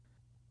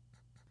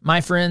My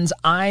friends,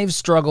 I've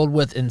struggled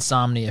with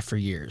insomnia for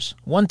years.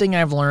 One thing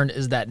I've learned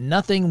is that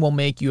nothing will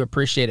make you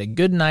appreciate a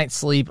good night's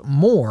sleep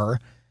more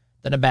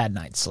than a bad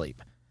night's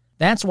sleep.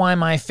 That's why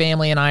my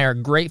family and I are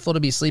grateful to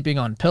be sleeping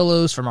on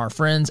pillows from our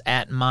friends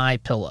at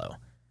MyPillow.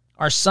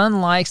 Our son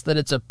likes that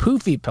it's a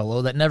poofy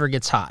pillow that never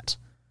gets hot.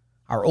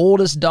 Our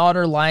oldest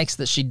daughter likes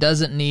that she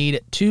doesn't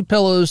need 2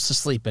 pillows to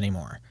sleep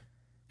anymore.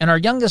 And our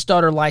youngest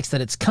daughter likes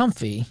that it's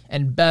comfy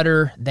and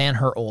better than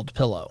her old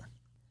pillow.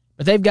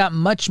 But they've got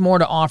much more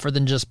to offer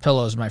than just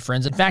pillows, my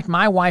friends. In fact,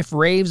 my wife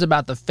raves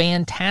about the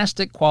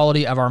fantastic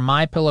quality of our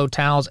MyPillow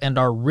towels and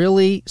our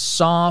really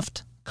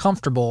soft,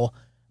 comfortable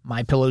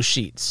MyPillow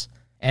sheets.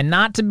 And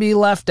not to be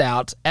left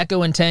out,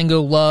 Echo and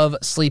Tango love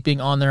sleeping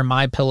on their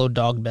MyPillow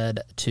dog bed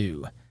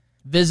too.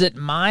 Visit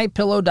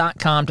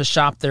MyPillow.com to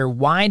shop their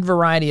wide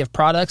variety of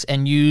products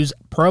and use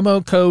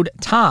promo code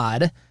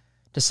TODD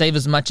to save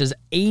as much as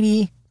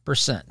 80%.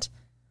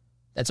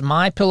 That's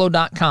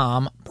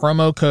MyPillow.com,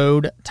 promo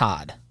code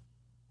TODD.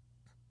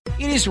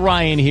 It is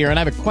Ryan here, and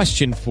I have a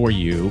question for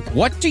you.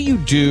 What do you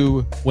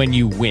do when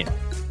you win?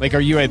 Like, are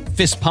you a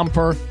fist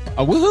pumper,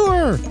 a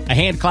woohooer, a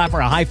hand clapper,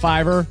 a high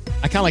fiver?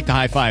 I kind of like the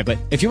high five, but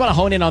if you want to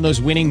hone in on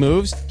those winning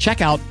moves,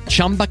 check out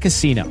Chumba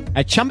Casino.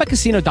 At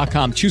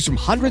ChumbaCasino.com, choose from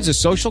hundreds of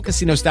social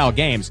casino-style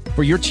games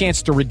for your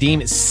chance to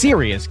redeem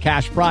serious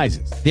cash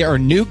prizes. There are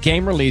new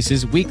game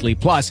releases weekly,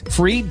 plus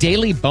free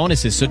daily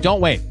bonuses, so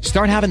don't wait.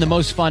 Start having the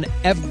most fun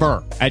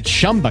ever at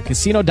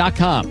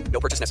ChumbaCasino.com.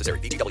 No purchase necessary.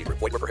 VGW.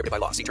 Void where prohibited by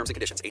law. See terms and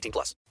conditions.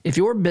 18+. If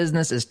your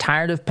business is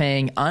tired of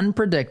paying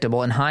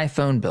unpredictable and high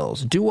phone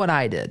bills, do what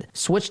I did.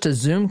 Switch to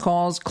Zoom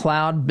Call's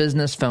cloud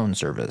business phone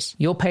service.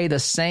 You'll pay the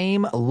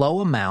same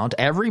low amount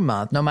every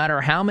month, no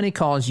matter how many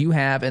calls you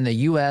have in the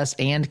U.S.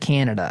 and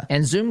Canada.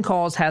 And Zoom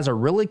Calls has a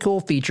really cool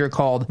feature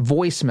called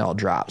voicemail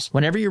drops.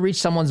 Whenever you reach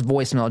someone's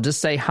voicemail, just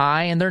say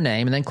hi and their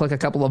name, and then click a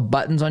couple of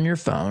buttons on your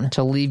phone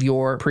to leave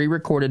your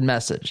pre-recorded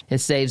message. It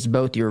saves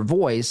both your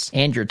voice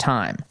and your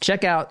time.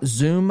 Check out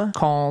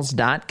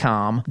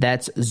ZoomCalls.com.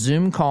 That's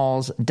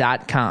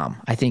ZoomCalls.com.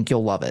 I think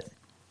you'll love it.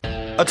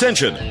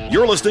 Attention,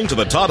 you're listening to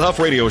the Todd Huff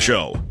Radio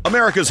Show,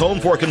 America's home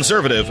for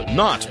conservative,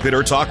 not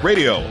bitter talk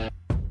radio.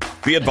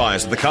 Be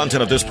advised that the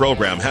content of this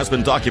program has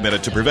been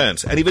documented to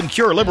prevent and even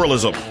cure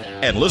liberalism,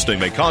 and listening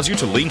may cause you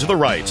to lean to the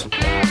right.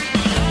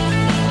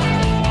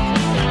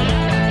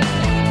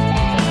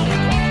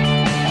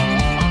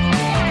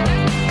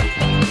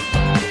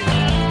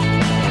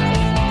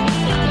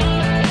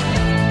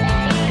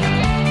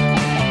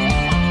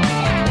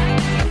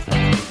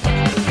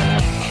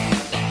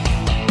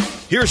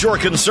 Here's your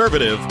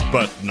conservative,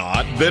 but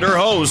not bitter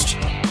host,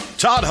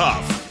 Todd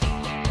Huff.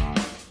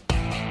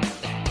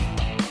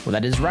 Well,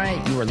 that is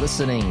right. You are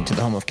listening to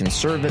the home of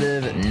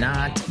conservative,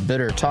 not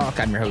bitter talk.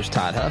 I'm your host,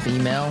 Todd Huff.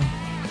 Email,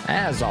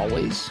 as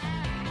always,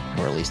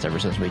 or at least ever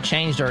since we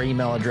changed our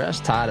email address,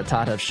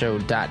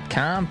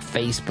 todd@toddhuffshow.com,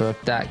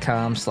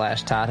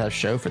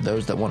 facebook.com/toddhuffshow for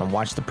those that want to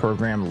watch the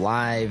program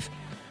live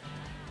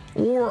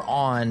or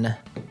on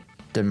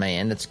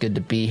demand. It's good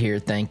to be here.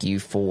 Thank you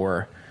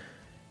for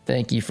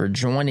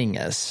joining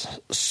us.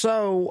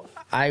 So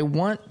I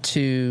want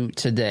to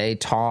today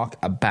talk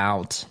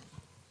about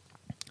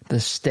the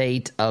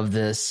state of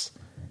this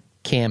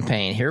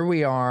campaign. Here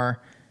we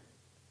are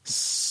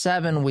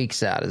 7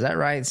 weeks out. Is that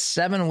right?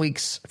 7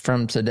 weeks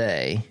from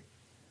today,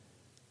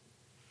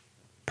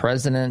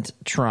 President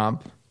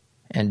Trump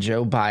and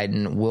Joe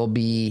Biden will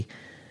be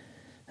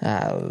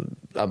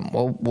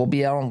we'll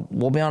be on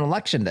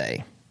Election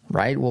Day,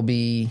 right? We'll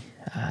be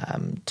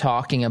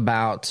talking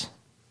about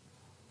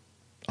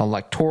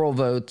electoral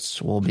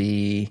votes. We'll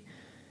be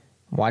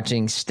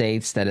watching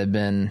states that have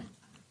been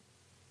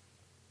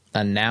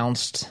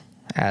announced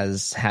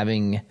as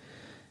having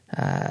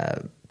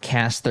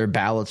cast their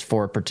ballots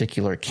for a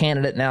particular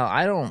candidate. Now,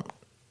 I don't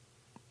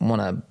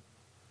want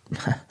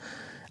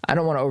to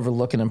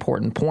overlook an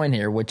important point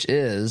here, which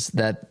is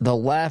that the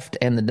left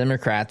and the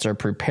Democrats are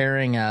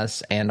preparing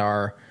us and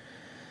are,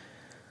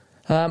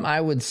 I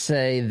would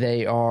say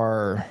they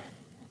are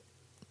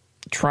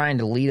trying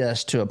to lead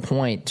us to a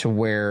point to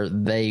where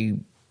they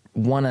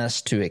want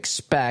us to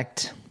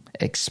expect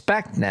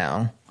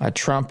now a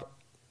Trump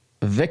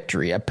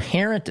victory,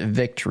 apparent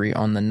victory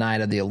on the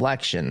night of the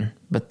election.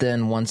 But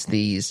then once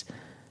these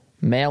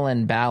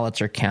mail-in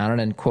ballots are counted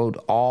and, quote,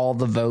 all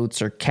the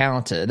votes are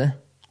counted,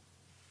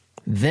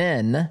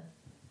 then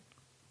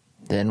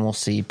we'll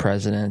see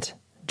President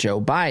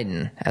Joe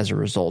Biden as a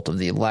result of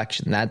the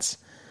election. That's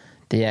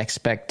the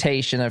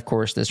expectation. Of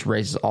course, this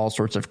raises all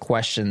sorts of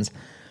questions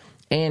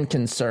and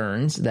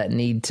concerns that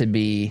need to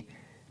be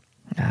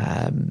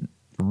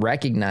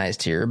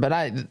recognized here.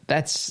 But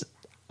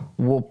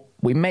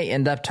we may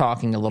end up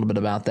talking a little bit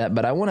about that,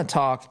 but I want to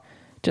talk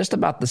just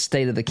about the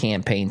state of the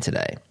campaign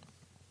today.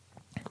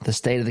 The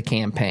state of the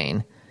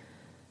campaign.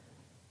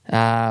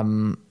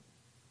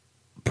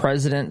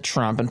 President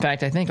Trump, in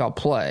fact, I think I'll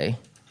play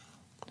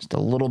just a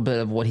little bit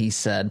of what he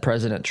said.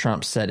 President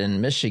Trump said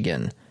in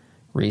Michigan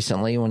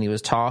recently when he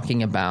was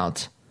talking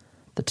about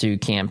the two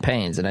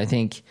campaigns. And I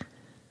think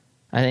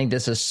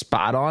this is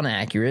spot on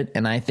accurate,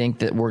 and I think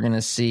that we're going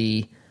to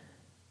see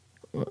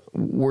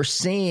we're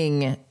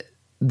seeing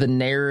the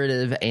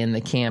narrative and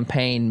the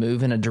campaign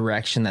move in a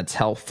direction that's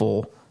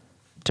helpful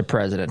to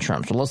President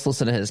Trump. So let's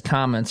listen to his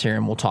comments here,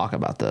 and we'll talk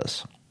about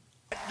this.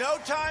 No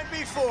time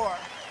before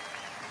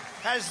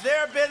has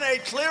there been a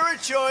clearer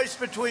choice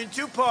between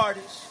two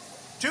parties,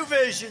 two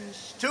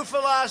visions, two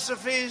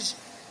philosophies,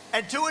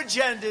 and two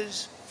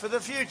agendas for the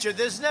future.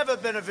 There's never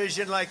been a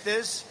vision like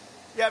this.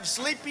 You have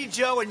Sleepy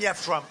Joe and you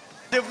have Trump.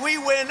 If we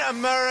win,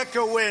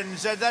 America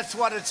wins, and that's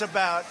what it's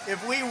about.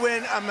 If we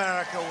win,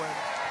 America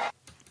wins.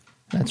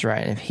 That's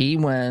right. If he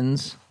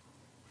wins,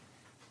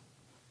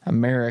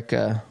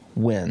 America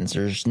wins.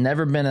 There's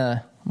never been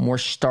a more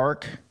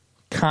stark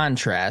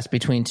contrast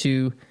between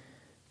two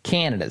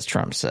candidates,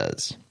 Trump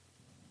says.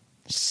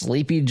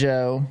 Sleepy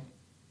Joe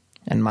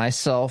and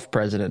myself,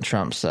 President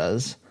Trump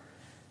says.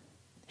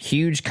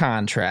 Huge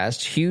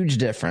contrast, huge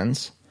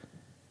difference.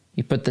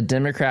 You put the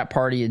Democrat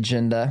Party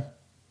agenda,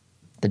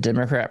 the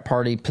Democrat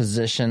Party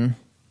position,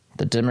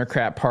 the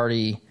Democrat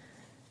Party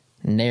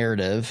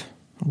narrative,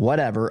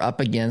 whatever,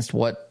 up against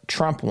what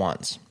Trump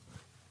wants.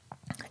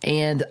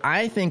 And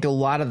I think a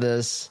lot of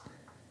this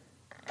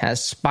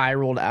has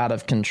spiraled out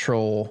of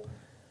control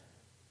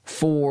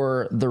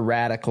for the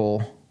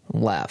radical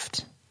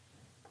left.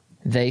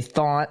 They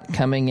thought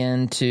coming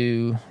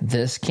into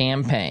this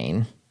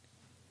campaign,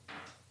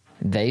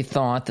 they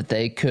thought that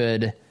they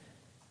could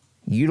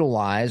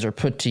utilize or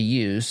put to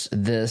use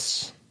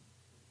this,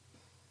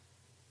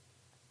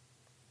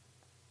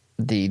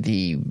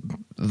 the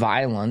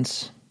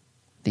violence,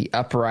 the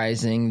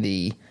uprising,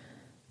 the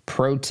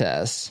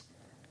protests,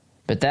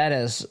 but that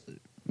has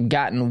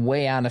gotten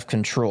way out of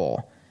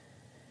control.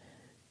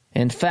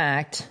 In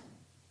fact,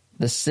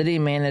 the city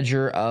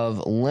manager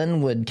of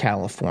Linwood,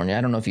 California,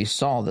 I don't know if you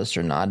saw this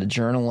or not, a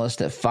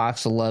journalist at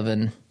Fox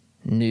 11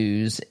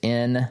 News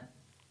in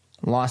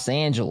Los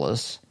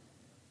Angeles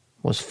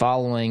was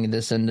following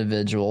this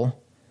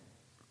individual,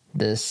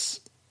 this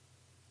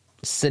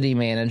city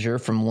manager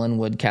from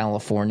Linwood,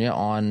 California,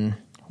 on,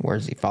 where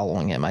is he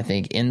following him? I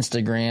think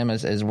Instagram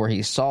is where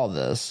he saw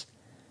this.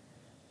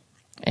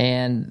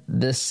 And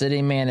this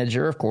city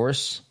manager, of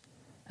course,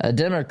 a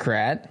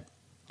Democrat,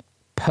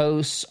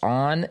 posts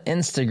on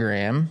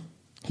Instagram.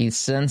 He's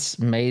since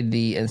made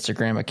the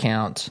Instagram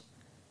account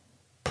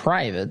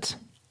private.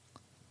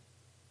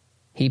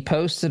 He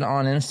posted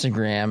on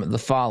Instagram the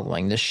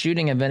following: the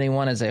shooting of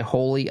anyone is a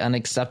wholly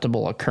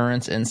unacceptable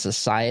occurrence in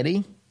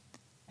society.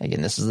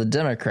 Again, this is a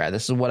Democrat.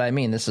 This is what I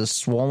mean. This is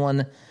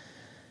swollen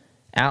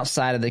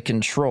outside of the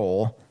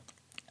control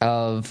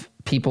of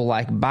people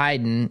like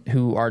Biden,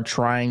 who are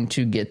trying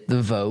to get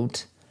the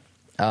vote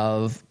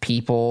of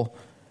people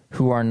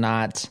who are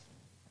not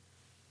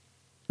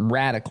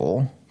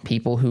radical,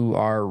 people who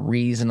are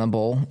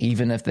reasonable,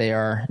 even if they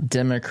are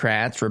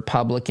Democrats,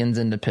 Republicans,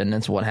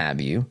 Independents, what have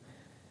you.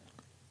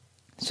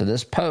 So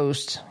this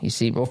post, you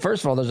see, well,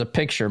 first of all, there's a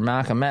picture of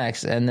Malcolm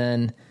X, and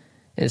then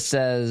it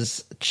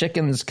says,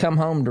 chickens come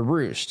home to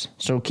roost.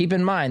 So keep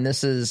in mind,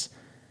 this is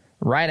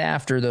right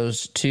after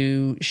those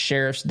two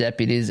sheriff's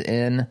deputies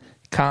in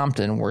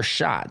Compton were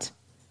shot.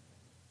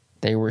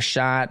 They were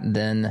shot,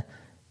 then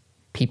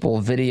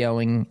people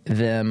videoing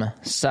them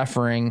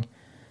suffering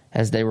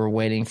as they were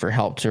waiting for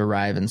help to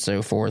arrive and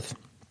so forth,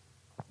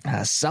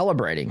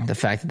 celebrating the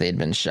fact that they had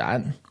been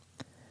shot.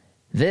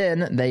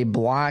 Then they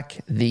block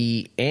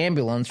the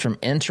ambulance from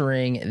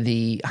entering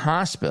the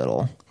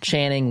hospital,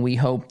 chanting, "We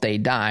hope they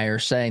die," or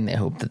saying they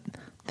hope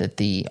that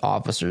the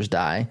officers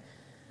die.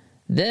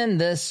 Then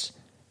this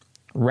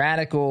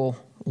radical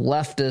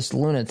leftist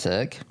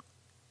lunatic,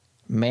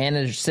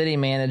 city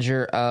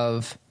manager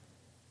of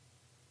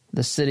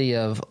the city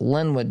of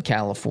Linwood,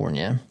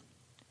 California,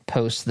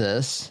 posts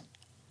this: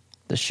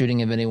 the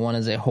shooting of anyone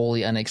is a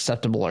wholly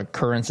unacceptable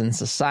occurrence in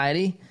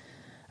society.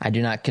 I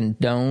do not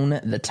condone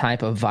the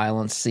type of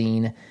violence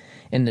seen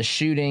in the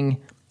shooting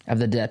of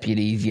the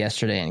deputies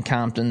yesterday in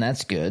Compton.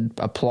 That's good.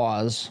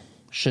 Applause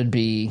should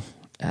be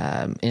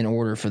in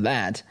order for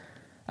that.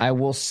 I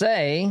will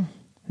say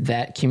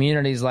that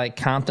communities like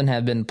Compton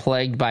have been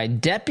plagued by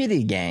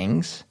deputy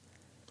gangs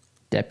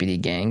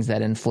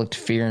that inflict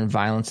fear and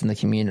violence in the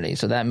community.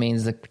 So that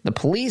means the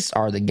police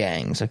are the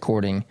gangs,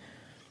 according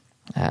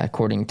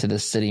to the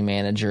city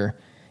manager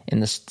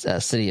in the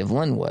city of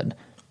Linwood.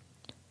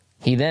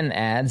 He then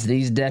adds,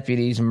 these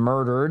deputies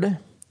murdered,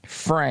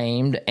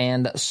 framed,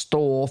 and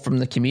stole from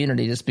the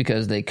community just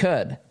because they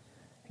could.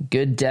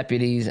 Good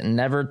deputies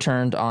never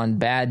turned on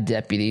bad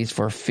deputies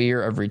for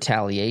fear of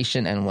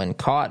retaliation, and when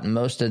caught,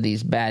 most of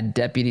these bad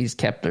deputies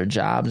kept their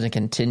jobs and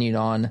continued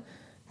on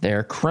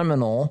their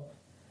criminal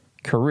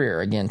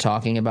career. Again,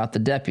 talking about the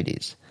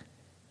deputies.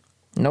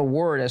 No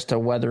word as to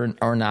whether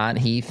or not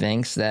he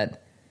thinks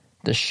that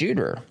the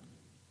shooter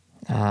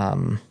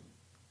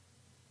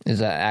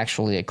is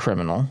actually a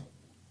criminal.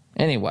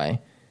 Anyway,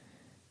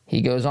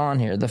 he goes on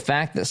here. The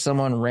fact that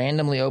someone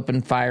randomly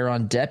opened fire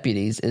on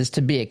deputies is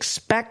to be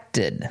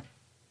expected.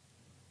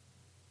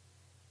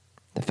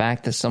 The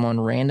fact that someone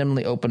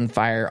randomly opened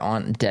fire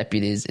on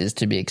deputies is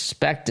to be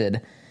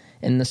expected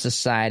in the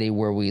society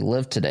where we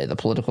live today. The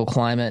political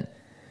climate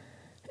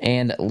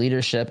and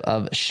leadership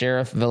of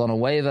Sheriff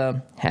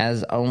Villanueva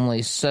has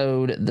only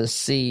sowed the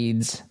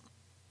seeds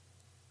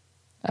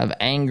of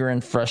anger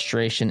and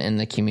frustration in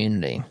the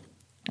community.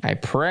 I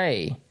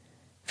pray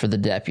for the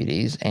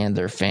deputies and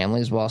their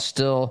families while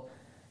still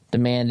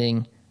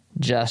demanding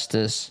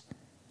justice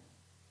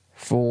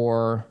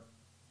for,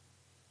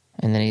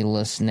 and then he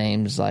lists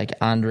names like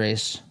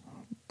Andres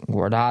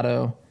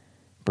Guardado,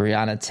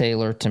 Breonna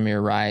Taylor,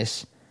 Tamir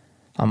Rice,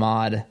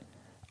 Ahmaud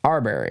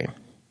Arbery.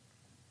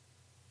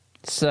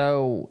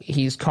 So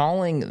he's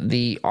calling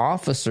the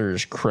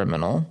officers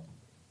criminal.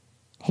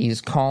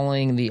 He's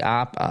calling the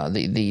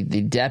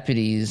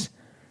deputies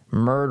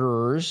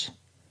murderers,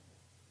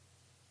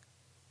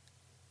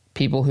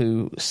 people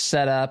who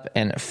set up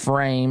and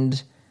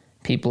framed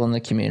people in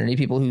the community,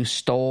 people who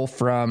stole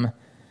from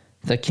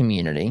the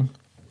community.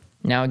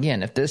 Now,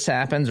 again, if this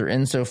happens, or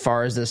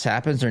insofar as this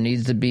happens, there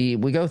needs to be,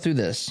 we go through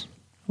this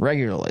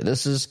regularly.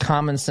 This is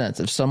common sense.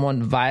 If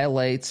someone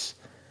violates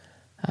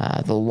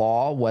the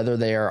law, whether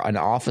they are an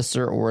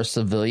officer or a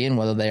civilian,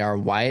 whether they are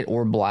white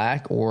or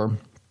black or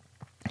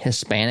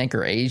Hispanic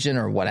or Asian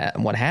or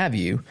what have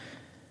you,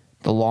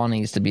 the law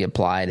needs to be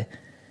applied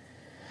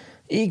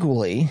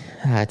equally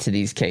to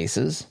these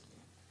cases.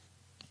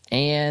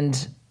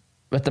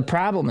 But the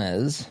problem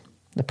is,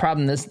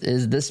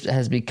 this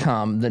has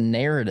become the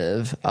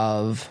narrative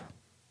of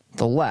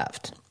the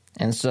left.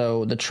 And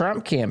so the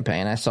Trump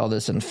campaign, I saw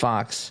this in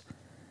Fox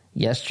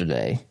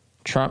yesterday,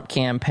 Trump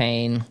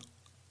campaign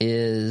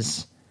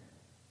has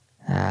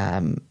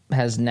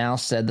now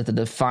said that the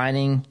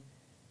defining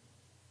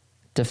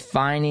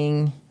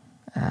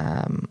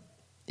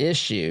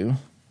issue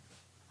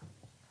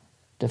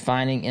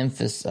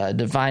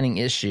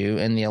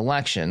in the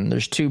election,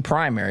 there's two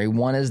primary.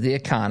 One is the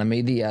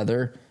economy. The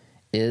other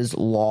is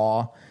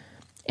law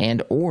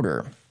and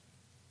order.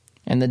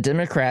 And the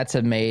Democrats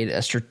have made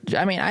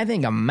I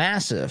think a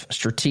massive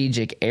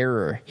strategic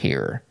error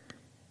here.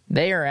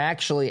 They are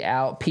actually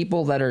out,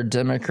 people that are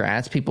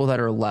Democrats, people that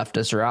are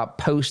leftists are out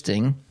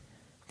posting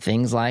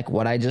things like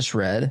what I just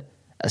read,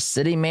 a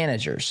city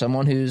manager,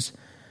 someone who's,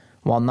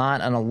 while not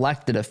an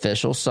elected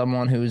official,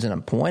 someone who's an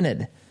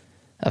appointed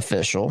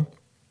official,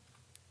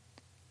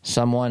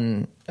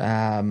 someone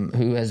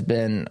who has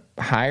been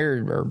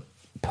hired or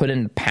put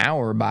into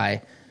power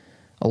by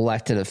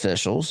elected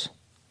officials.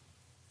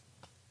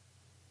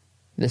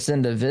 This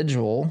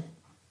individual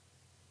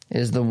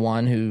is the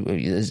one who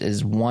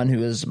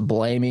is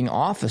blaming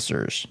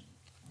officers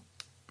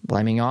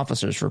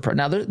for.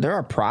 Now there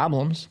are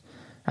problems.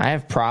 I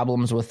have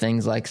problems with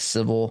things like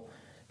civil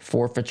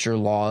forfeiture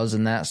laws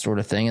and that sort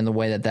of thing, and the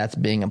way that that's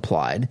being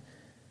applied.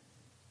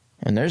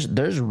 And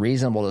there's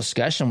reasonable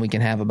discussion we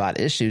can have about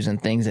issues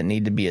and things that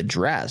need to be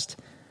addressed.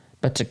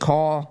 But to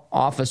call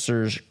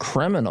officers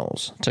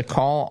criminals, to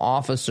call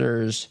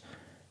officers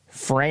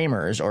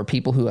framers or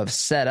people who have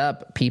set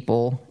up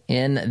people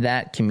in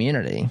that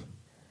community,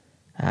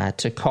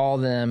 to call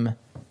them,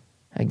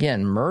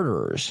 again,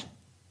 murderers,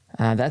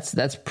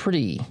 that's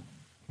pretty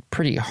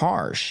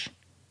harsh.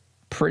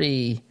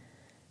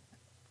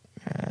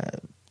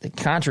 It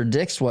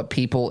contradicts what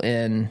people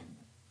in,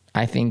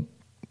 I think,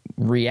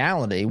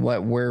 reality,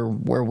 where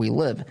we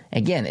live.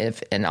 Again,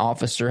 if an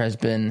officer has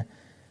been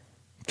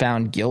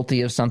found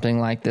guilty of something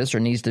like this or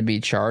needs to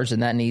be charged, then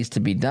that needs to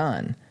be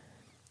done.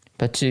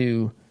 But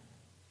to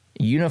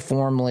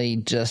uniformly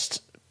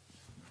just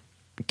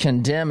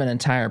condemn an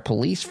entire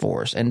police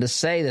force and to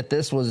say that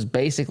this was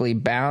basically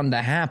bound to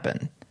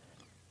happen,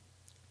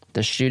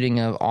 the shooting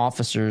of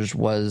officers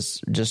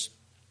was just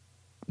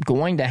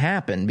going to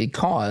happen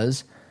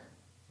because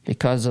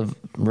of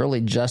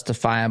really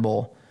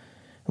justifiable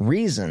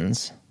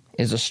reasons,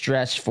 is a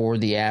stretch for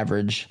the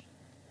average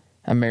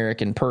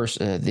American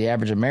person, the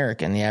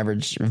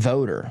average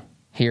voter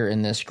here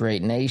in this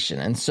great nation.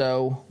 And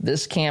so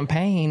this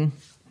campaign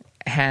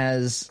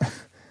has,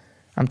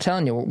 I'm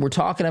telling you, we're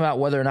talking about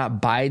whether or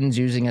not Biden's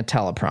using a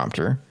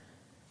teleprompter.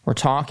 We're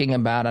talking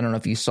about, I don't know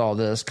if you saw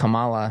this,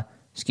 Kamala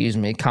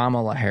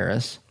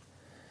Harris.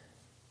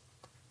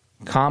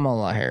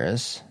 Kamala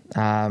Harris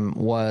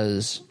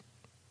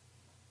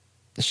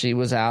she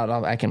was out,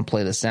 I can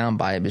play the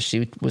soundbite, but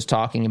she was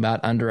talking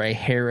about under a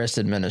Harris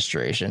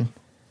administration,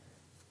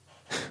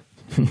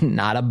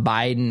 not a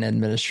Biden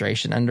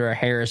administration, under a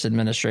Harris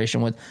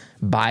administration with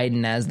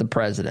Biden as the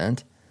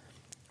president.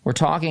 We're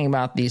talking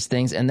about these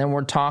things, and then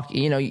we're talking,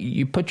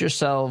 you put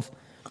yourself,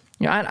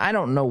 I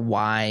don't know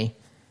why,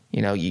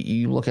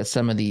 you look at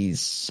some of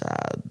these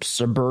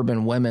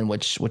suburban women,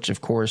 which of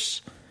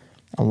course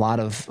a lot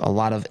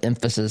of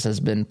emphasis has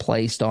been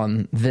placed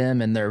on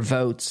them and their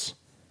votes,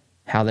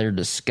 how they're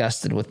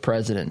disgusted with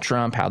President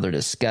Trump, how they're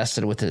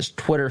disgusted with his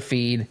Twitter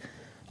feed,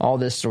 all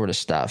this sort of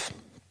stuff.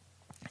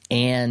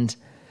 And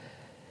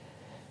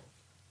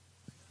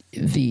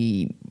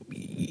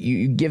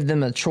you give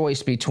them a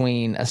choice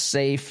between a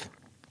safe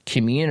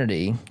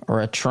community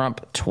or a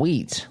Trump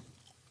tweet.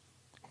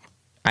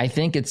 I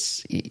think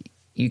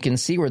you can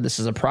see where this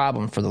is a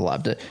problem for the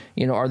left.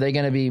 Are they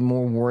going to be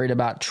more worried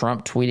about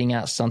Trump tweeting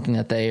out something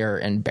that they are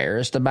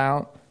embarrassed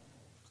about?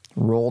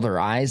 roll their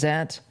eyes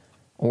at?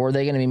 Or are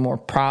they going to be more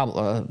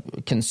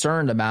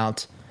concerned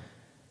about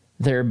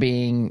there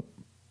being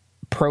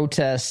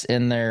protests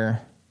in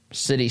their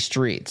city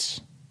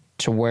streets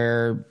to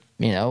where,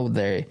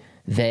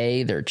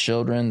 their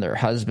children, their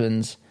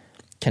husbands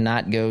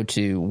cannot go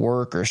to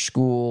work or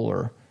school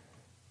or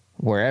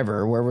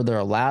wherever they're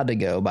allowed to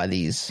go by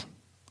these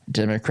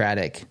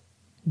Democratic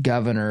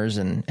governors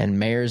and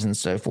mayors and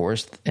so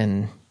forth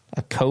in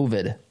a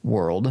COVID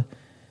world.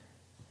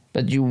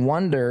 But you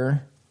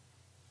wonder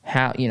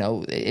how,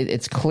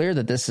 it's clear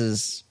that this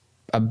is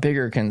a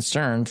bigger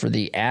concern for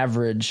the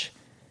average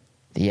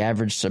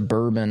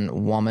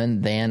suburban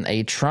woman than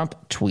a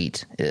Trump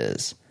tweet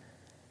is.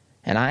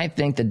 And I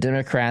think the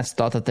Democrats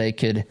thought that they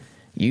could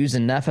use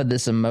enough of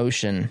this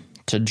emotion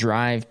to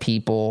drive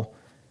people,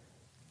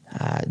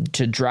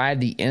 to drive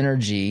the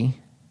energy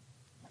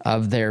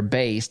of their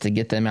base to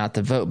get them out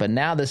to vote. But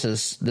now this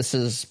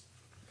is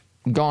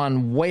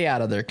gone way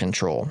out of their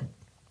control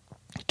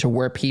to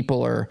where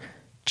people are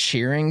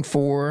cheering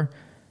for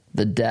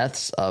the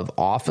deaths of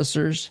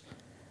officers,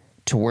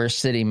 to where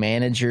city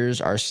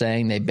managers are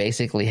saying they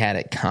basically had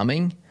it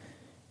coming.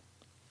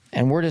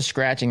 And we're just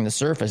scratching the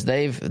surface.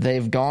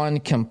 They've gone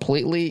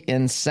completely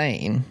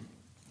insane.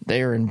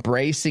 They are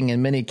embracing,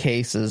 in many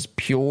cases,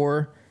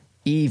 pure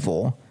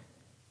evil.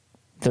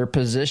 Their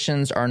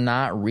positions are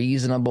not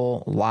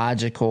reasonable,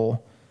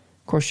 logical.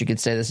 Of course, you could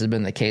say this has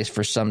been the case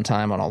for some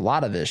time on a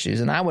lot of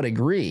issues, and I would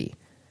agree.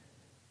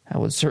 I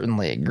would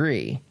certainly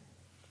agree.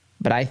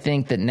 But I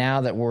think that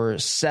now that we're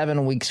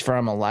 7 weeks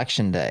from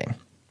Election Day,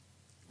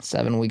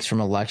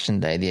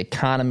 the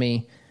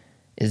economy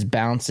is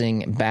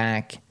bouncing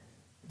back.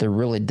 There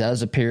really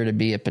does appear to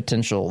be a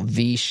potential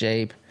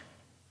V-shape.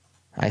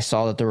 I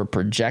saw that there were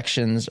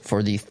projections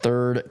for the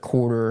third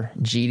quarter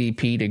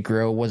GDP to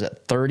grow, was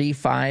it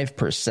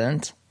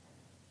 35%?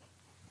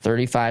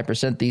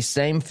 35%. These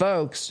same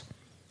folks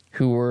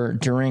who were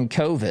during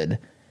COVID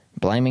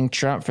blaming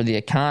Trump for the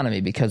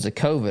economy because of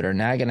COVID are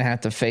now going to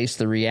have to face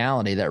the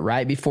reality that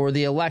right before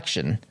the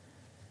election,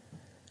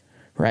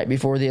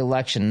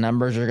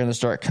 numbers are going to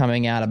start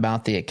coming out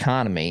about the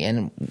economy.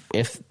 And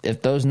if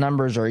those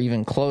numbers are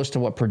even close to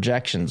what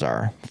projections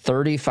are,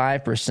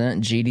 35%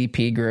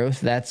 GDP growth,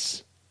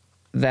 that's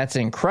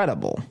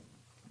incredible. I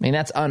mean,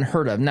 that's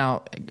unheard of.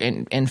 Now,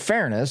 in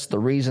fairness, the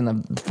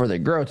reason for the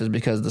growth is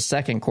because the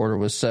second quarter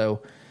was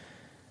so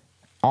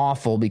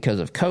awful because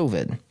of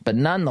COVID. But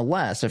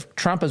nonetheless, if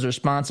Trump is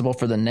responsible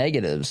for the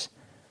negatives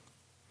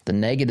in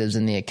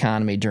the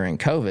economy during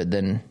COVID,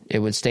 then it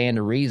would stand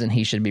to reason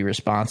he should be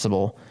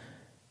responsible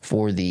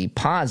for the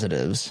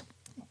positives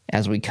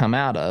as we come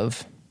out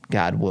of,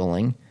 God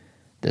willing,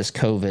 this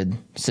COVID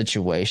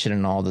situation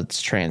and all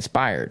that's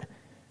transpired.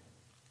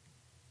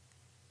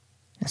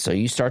 And so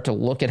you start to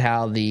look at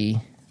how the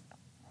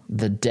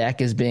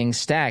deck is being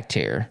stacked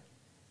here.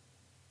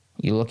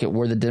 You look at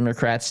where the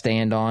Democrats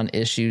stand on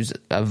issues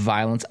of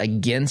violence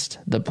against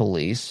the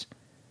police.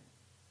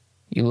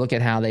 You look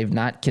at how they've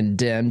not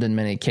condemned, in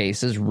many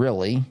cases,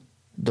 really,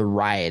 the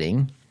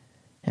rioting.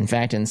 In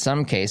fact, in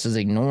some cases,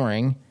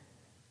 ignoring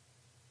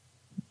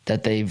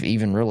that they've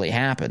even really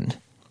happened.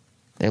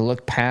 They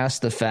look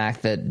past the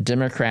fact that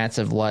Democrats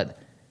have let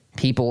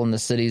people in the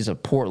cities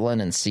of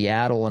Portland and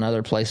Seattle and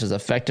other places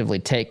effectively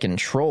take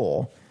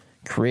control,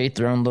 create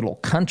their own little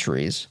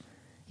countries,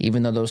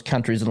 even though those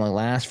countries only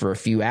last for a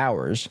few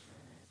hours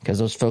because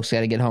those folks got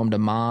to get home to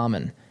mom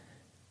and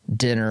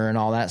dinner and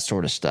all that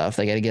sort of stuff.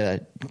 They got to get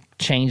a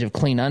change of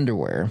clean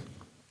underwear.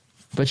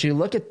 But you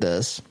look at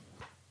this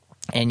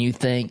and you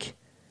think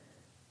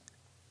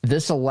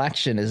this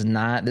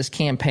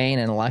campaign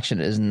and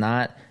election is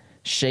not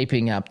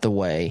shaping up the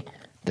way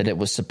that it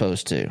was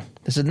supposed to.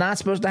 This is not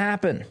supposed to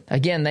happen.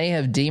 Again, they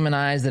have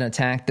demonized and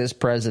attacked this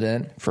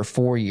president for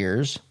 4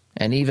 years,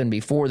 and even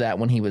before that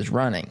when he was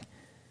running.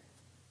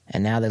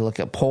 And now they look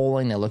at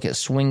polling, they look at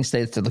swing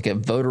states, they look at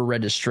voter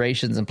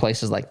registrations in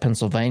places like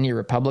Pennsylvania.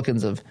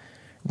 Republicans have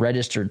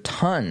registered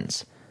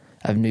tons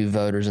of new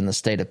voters in the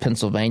state of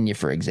Pennsylvania,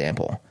 for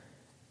example.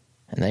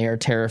 And they are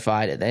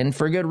terrified, and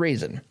for good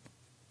reason.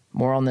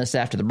 More on this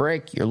after the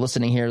break. You're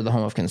listening here to the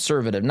home of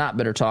conservative, not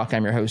bitter talk.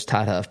 I'm your host,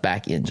 Todd Huff,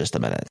 back in just a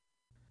minute.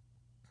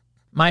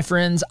 My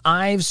friends,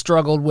 I've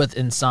struggled with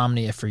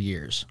insomnia for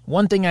years.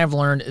 One thing I've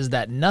learned is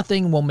that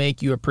nothing will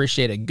make you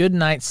appreciate a good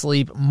night's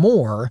sleep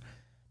more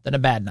than a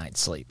bad night's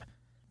sleep.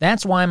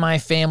 That's why my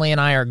family and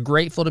I are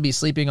grateful to be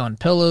sleeping on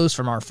pillows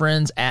from our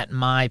friends at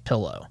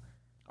MyPillow.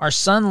 Our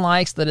son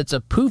likes that it's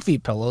a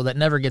poofy pillow that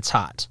never gets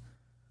hot.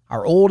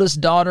 Our oldest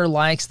daughter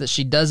likes that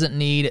she doesn't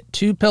need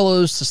 2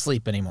 pillows to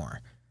sleep anymore.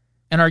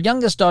 And our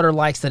youngest daughter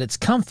likes that it's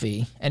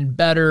comfy and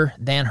better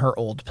than her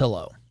old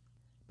pillow.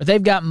 But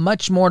they've got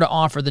much more to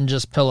offer than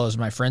just pillows,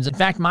 my friends. In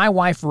fact, my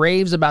wife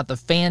raves about the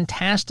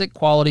fantastic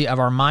quality of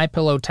our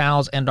MyPillow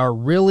towels and our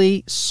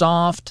really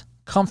soft,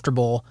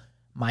 comfortable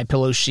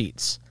MyPillow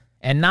sheets.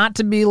 And not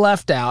to be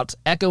left out,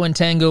 Echo and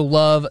Tango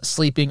love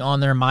sleeping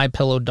on their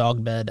MyPillow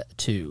dog bed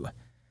too.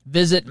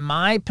 Visit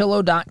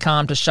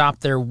MyPillow.com to shop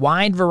their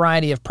wide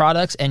variety of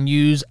products and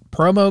use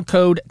promo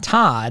code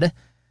TODD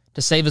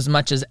to save as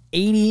much as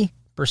 80%.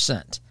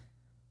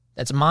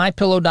 That's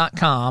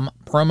MyPillow.com,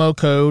 promo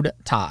code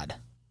Todd.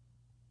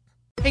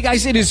 Hey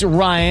guys, it is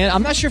Ryan.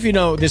 I'm not sure if you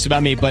know this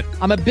about me, but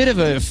I'm a bit of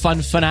a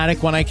fun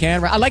fanatic when I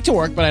can. I like to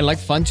work, but I like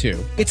fun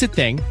too. It's a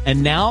thing.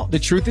 And now the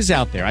truth is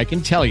out there. I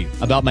can tell you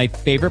about my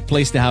favorite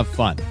place to have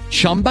fun.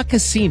 Chumba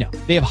Casino.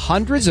 They have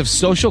hundreds of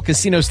social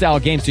casino style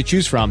games to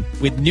choose from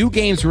with new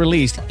games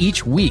released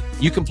each week.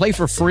 You can play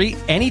for free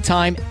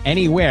anytime,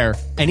 anywhere.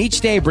 And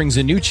each day brings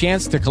a new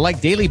chance to collect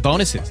daily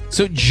bonuses.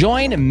 So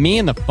join me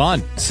in the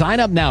fun. Sign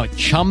up now at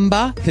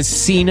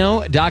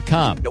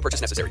ChumbaCasino.com. No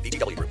purchase necessary.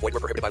 VGW Group. Void where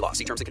prohibited by law.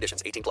 See terms and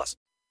conditions. 18+.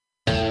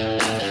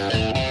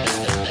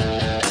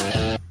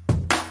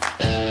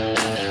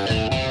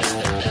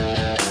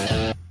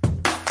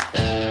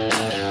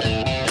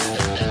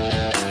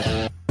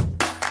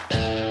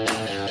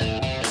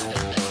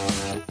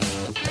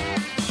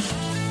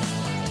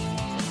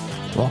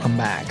 Welcome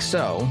back.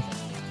 So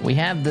we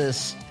have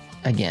this,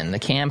 again, the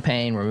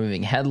campaign. We're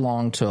moving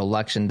headlong to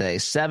Election Day,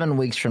 7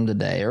 weeks from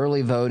today.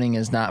 Early voting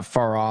is not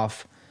far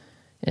off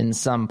in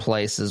some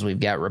places. We've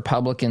got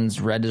Republicans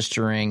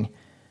registering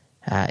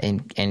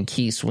in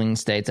key swing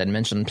states. I'd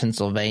mentioned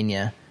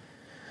Pennsylvania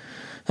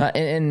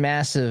in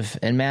massive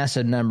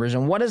numbers.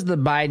 And what is the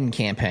Biden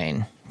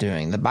campaign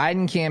doing? The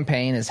Biden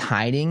campaign is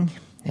hiding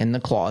in the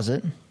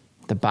closet.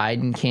 The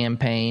Biden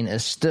campaign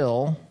is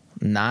still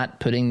not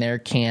putting their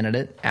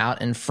candidate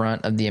out in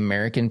front of the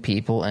American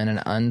people in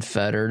an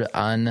unfettered,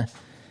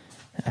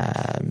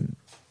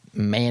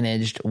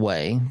 unmanaged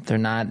way. They're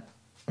not.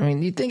 I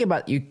mean, you think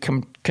about, you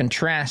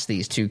contrast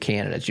these two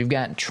candidates. You've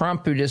got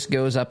Trump, who just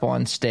goes up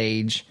on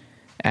stage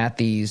at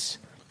these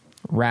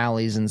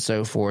rallies and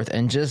so forth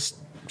and just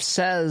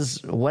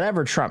says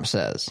whatever Trump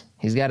says.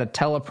 He's got a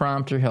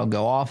teleprompter. He'll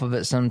go off of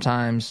it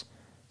sometimes.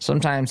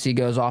 Sometimes he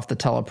goes off the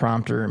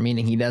teleprompter,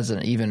 meaning he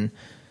doesn't even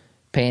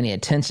pay any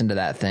attention to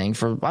that thing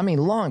for,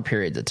 long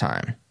periods of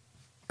time.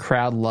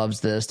 Crowd loves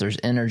this. There's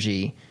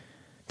energy.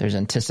 There's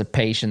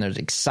anticipation. There's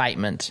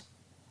excitement.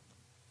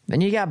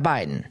 Then you got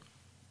Biden.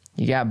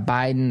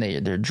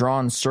 They're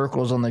drawing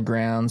circles on the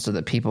ground so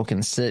that people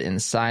can sit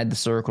inside the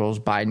circles.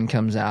 Biden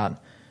comes out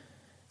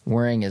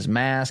wearing his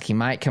mask. He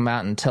might come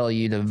out and tell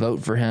you to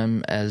vote for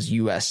him as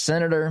U.S.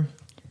 Senator.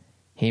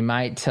 He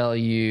might tell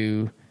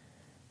you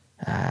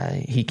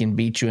he can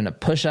beat you in a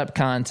push-up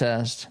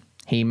contest.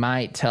 He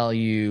might tell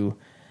you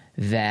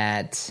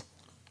that,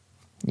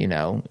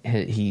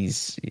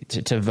 he's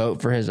to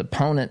vote for his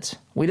opponent.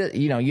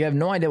 You have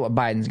no idea what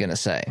Biden's going to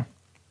say.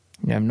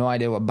 You have no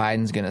idea what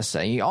Biden's going to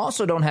say. You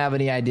also don't have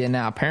any idea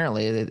now.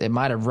 Apparently, it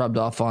might have rubbed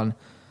off on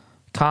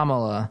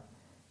Kamala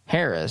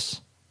Harris.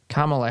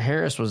 Kamala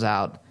Harris was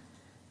out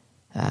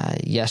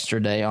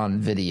yesterday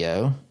on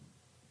video,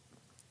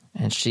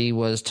 and she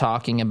was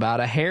talking about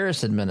a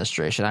Harris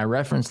administration. I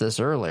referenced this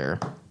earlier.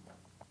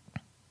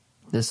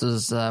 This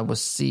was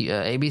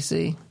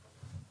ABC?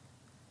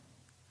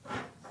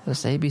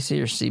 Was this ABC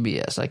or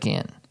CBS? I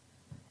can't.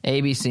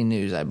 ABC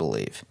News, I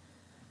believe.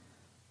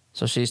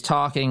 So she's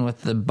talking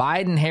with the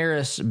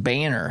Biden-Harris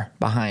banner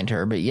behind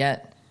her, but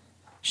yet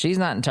she's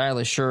not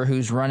entirely sure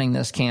who's running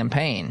this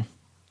campaign.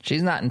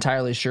 She's not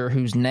entirely sure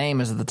whose name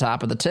is at the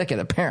top of the ticket,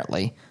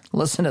 apparently.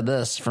 Listen to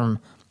this from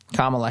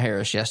Kamala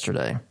Harris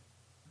yesterday.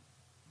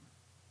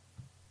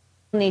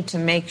 You need to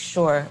make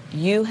sure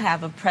you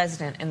have a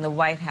president in the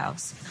White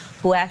House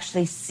who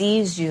actually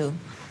sees you,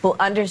 who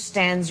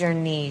understands your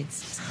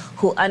needs,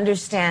 who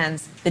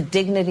understands the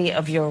dignity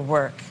of your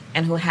work,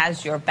 and who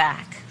has your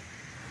back.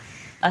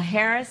 A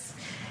Harris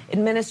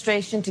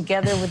administration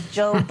together with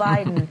Joe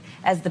Biden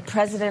as the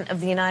president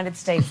of the United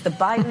States. The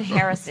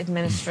Biden-Harris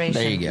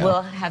administration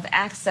will have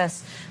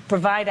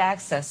provide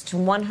access to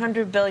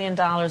 $100 billion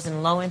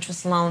in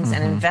low-interest loans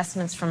and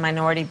investments from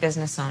minority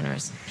business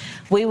owners.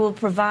 We will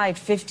provide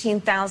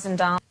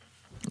 $15,000.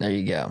 There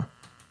you go.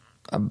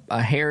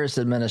 A Harris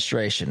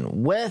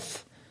administration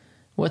with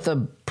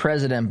a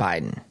President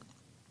Biden.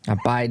 A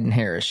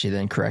Biden-Harris, she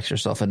then corrects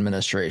herself,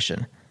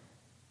 administration.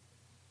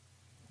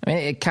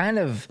 It kind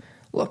of,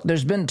 look,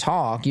 there's been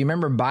talk. You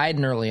remember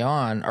Biden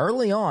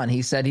early on,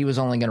 he said he was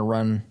only going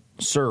to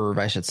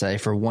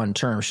serve for one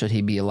term should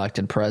he be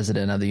elected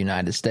president of the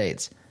United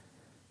States.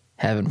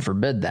 Heaven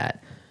forbid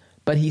that.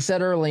 But he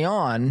said early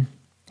on,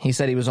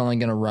 he was only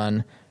going to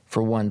run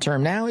for one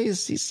term. Now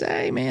he's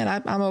saying,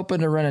 man, I'm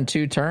open to running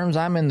 2 terms.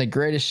 I'm in the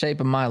greatest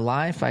shape of my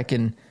life. I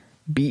can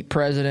beat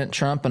President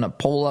Trump in a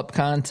pull-up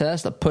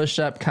contest, a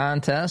push-up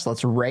contest.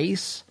 Let's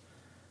race.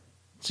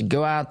 So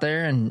go out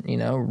there and,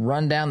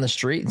 run down the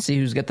street and see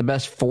who's got the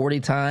best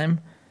 40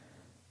 time.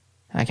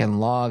 I can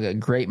log a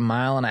great 1.5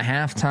 mile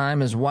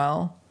time as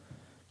well.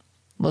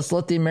 Let's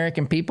let the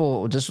American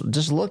people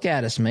just look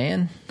at us,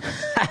 man.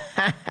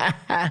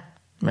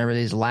 Remember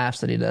these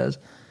laughs that he does?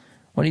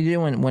 What do you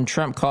do when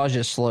Trump calls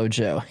you Slow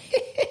Joe?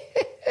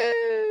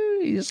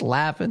 He's just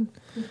laughing.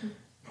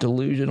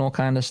 Delusional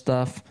kind of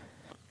stuff.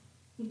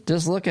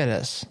 Just look at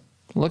us.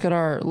 Look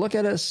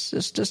at us.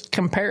 Just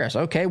compare us.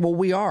 Okay, well,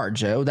 we are,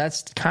 Joe.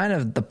 That's kind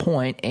of the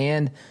point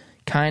and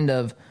kind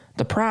of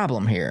the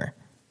problem here.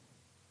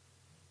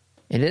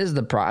 It is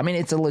the problem. I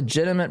mean, it's a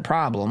legitimate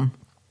problem.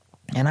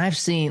 And I've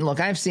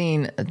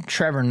seen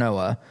Trevor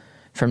Noah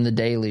from The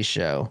Daily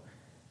Show.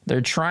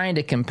 They're trying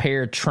to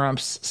compare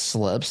Trump's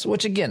slips,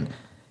 which, again,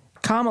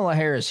 Kamala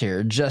Harris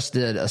here just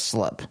did a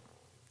slip.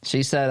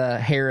 She said a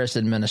Harris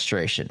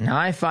administration. Now,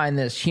 I find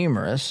this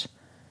humorous.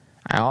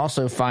 I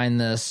also find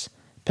this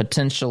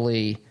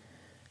potentially,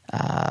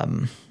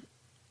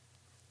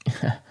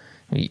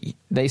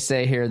 they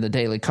say here the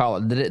Daily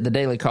Caller, the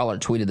Daily Caller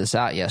tweeted this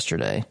out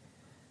yesterday,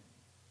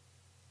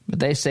 but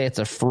they say it's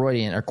a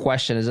Freudian, or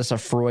question, is this a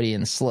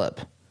Freudian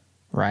slip,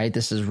 right?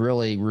 This is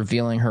really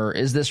revealing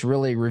is this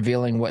really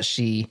revealing what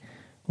she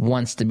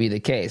wants to be the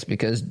case?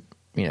 Because,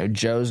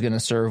 Joe's going to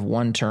serve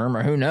one term,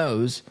 or who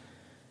knows?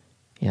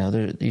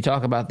 You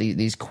talk about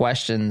these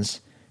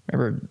questions.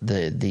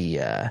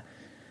 Remember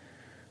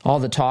all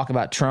the talk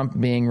about Trump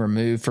being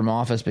removed from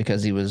office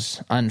because he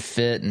was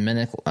unfit and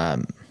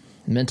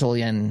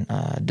mentally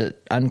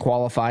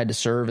unqualified to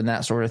serve and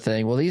that sort of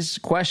thing. Well, these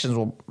questions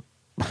will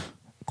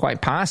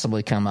quite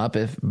possibly come up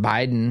if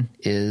Biden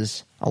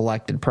is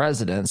elected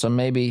president. So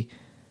maybe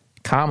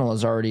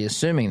Kamala's already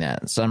assuming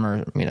that. Some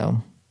are,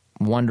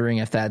 wondering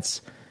if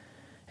that's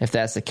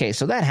the case.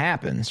 So that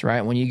happens,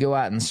 right? When you go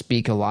out and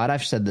speak a lot,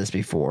 I've said this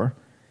before,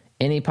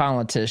 any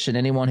politician,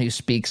 anyone who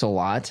speaks a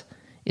lot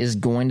is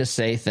going to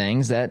say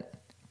things that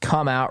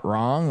come out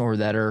wrong or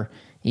that are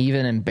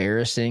even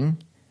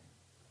embarrassing.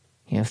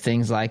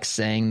 Things like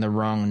saying the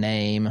wrong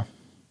name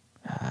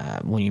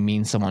when you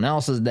mean someone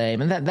else's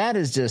name. And that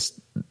is just,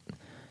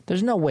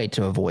 there's no way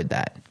to avoid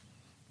that.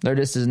 There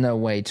just is no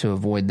way to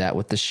avoid that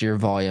with the sheer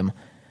volume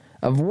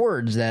of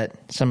words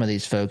that some of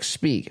these folks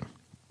speak.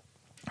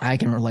 I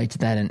can relate to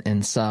that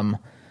in some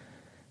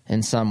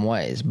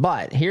ways.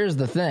 But here's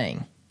the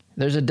thing.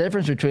 There's a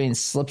difference between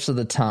slips of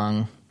the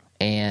tongue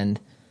and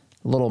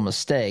little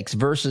mistakes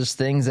versus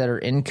things that are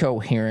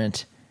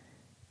incoherent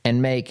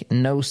and make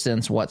no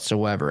sense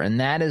whatsoever. And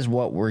that is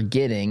what we're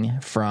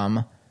getting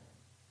from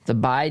the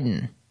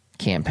Biden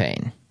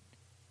campaign.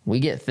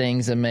 We get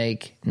things that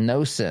make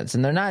no sense.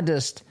 And they're not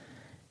just,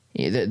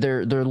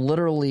 they're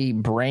literally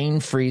brain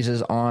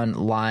freezes on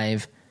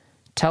live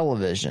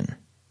television.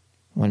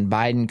 When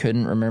Biden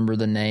couldn't remember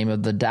the name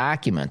of the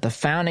document, the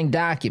founding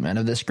document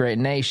of this great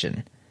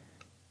nation.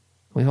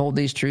 We hold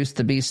these truths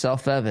to be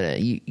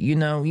self-evident. You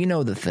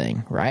know the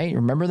thing, right?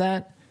 Remember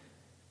that?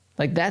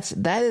 Like that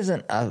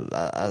isn't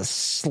a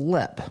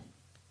slip.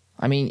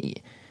 I mean,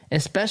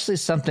 especially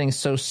something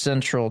so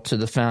central to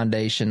the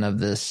foundation of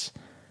this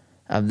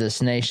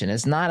nation.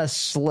 It's not a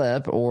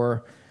slip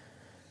or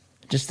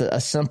just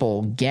a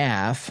simple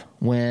gaffe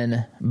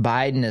when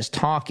Biden is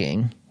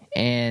talking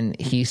and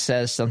he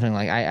says something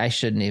like, I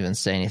shouldn't even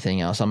say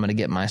anything else. I'm going to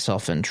get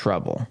myself in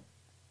trouble.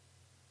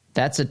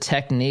 That's a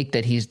technique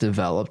that he's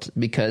developed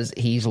because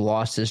he's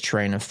lost his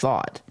train of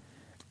thought.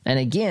 And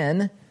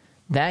again,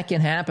 that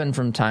can happen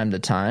from time to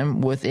time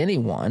with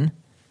anyone.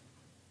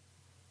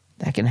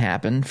 That can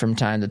happen from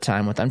time to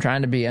time with, I'm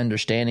trying to be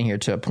understanding here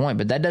to a point,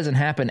 but that doesn't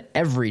happen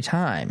every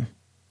time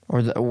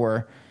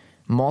or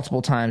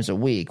multiple times a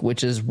week,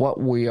 which is what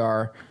we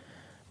are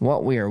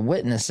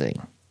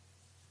witnessing.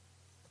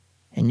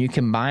 And you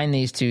combine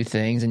these two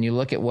things and you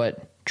look at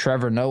what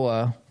Trevor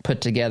Noah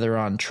put together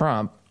on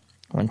Trump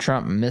when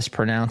Trump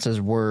mispronounces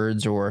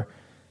words or,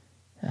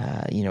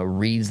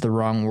 reads the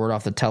wrong word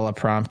off the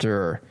teleprompter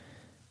or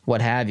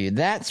what have you.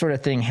 That sort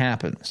of thing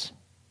happens.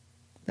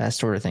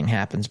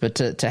 But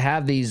to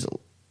have these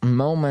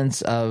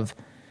moments of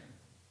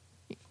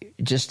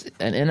just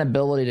an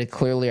inability to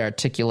clearly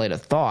articulate a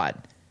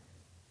thought,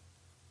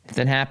 if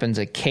that happens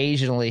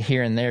occasionally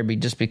here and there, be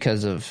just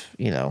because of,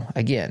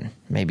 again,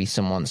 maybe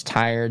someone's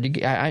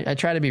tired. I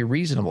try to be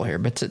reasonable here,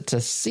 but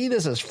to see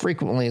this as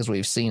frequently as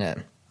we've seen it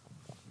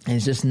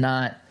is just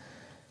not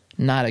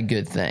a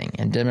good thing.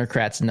 And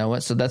Democrats know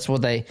it. So that's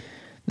what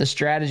the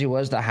strategy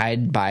was, to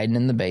hide Biden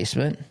in the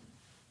basement,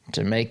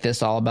 to make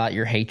this all about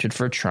your hatred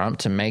for Trump,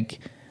 to make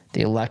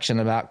the election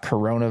about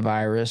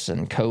coronavirus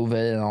and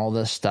COVID and all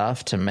this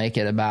stuff, to make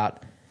it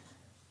about,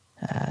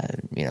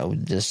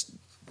 just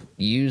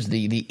use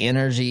the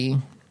energy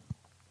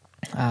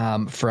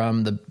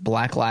from the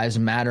Black Lives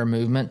Matter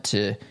movement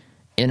to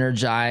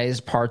energize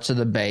parts of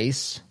the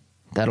base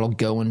that'll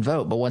go and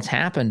vote. But what's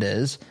happened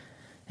is,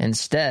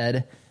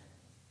 instead,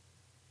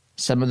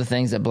 some of the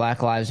things that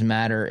Black Lives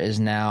Matter is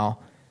now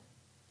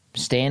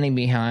standing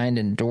behind,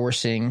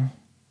 endorsing,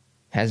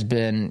 has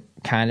been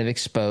kind of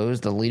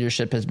exposed. The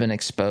leadership has been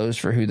exposed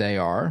for who they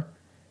are.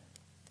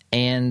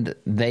 And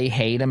they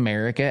hate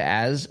America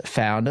as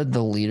founded,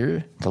 the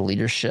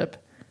leadership.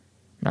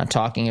 I'm not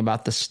talking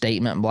about the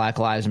statement Black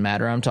Lives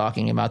Matter. I'm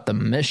talking about the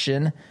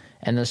mission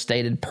and the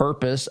stated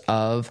purpose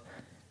of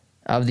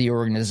the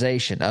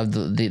organization, of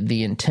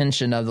the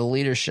intention of the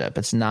leadership.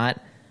 It's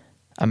not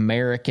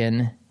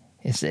American.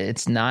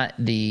 It's not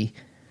the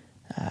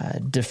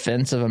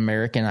defense of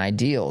American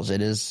ideals.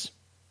 It is,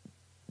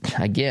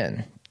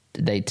 again,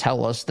 they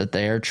tell us that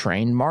they are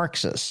trained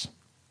Marxists.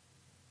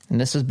 And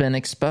this has been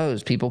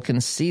exposed. People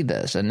can see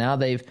this. And now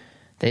they've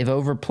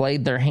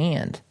overplayed their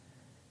hand.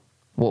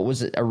 what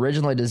was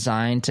originally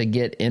designed to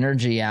get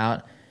energy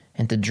out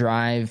and to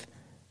drive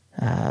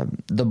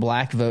the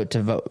black vote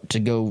to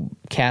go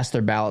cast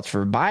their ballots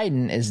for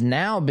Biden is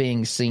now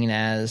being seen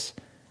as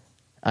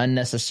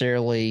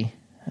unnecessarily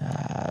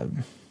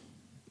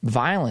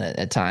violent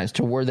at times,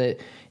 to where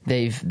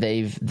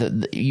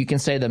you can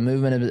say the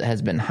movement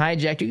has been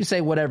hijacked. You can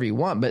say whatever you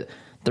want, but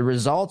the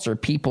results are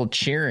people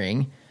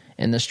cheering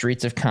in the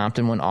streets of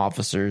Compton when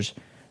officers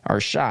are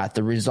shot.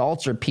 The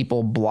results are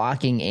people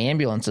blocking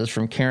ambulances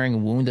from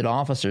carrying wounded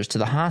officers to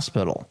the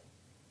hospital.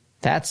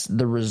 That's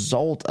the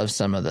result of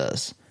some of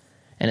this.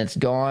 And it's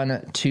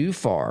gone too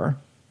far.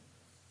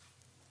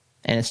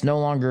 And it's no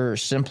longer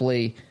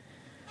simply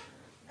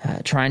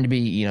trying to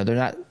be, they're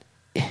not.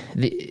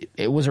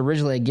 It was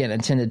originally, again,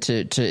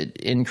 intended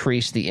to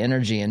increase the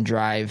energy and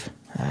drive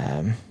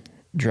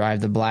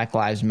the Black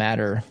Lives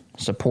Matter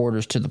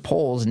supporters to the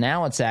polls.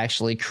 Now it's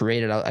actually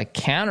created a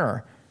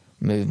counter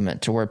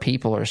movement to where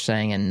people are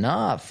saying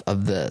enough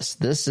of this.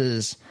 This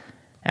is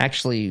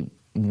actually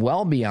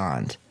well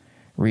beyond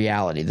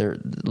reality.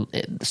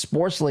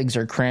 Sports leagues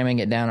are cramming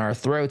it down our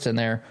throats, and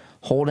they're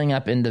holding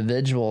up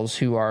individuals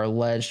who are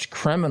alleged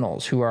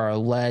criminals, who are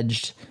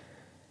alleged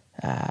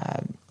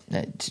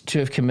to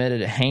have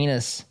committed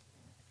heinous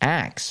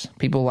acts.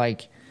 People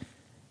like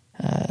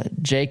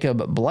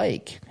Jacob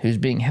Blake, who's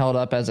being held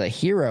up as a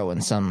hero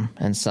in some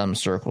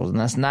circles, and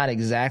that's not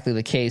exactly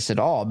the case at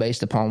all,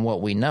 based upon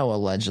what we know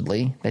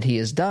allegedly that he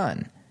has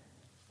done.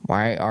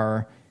 Why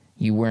are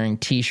you wearing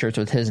T-shirts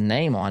with his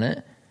name on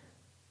it,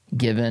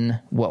 given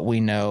what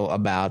we know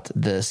about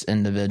this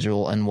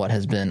individual and what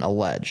has been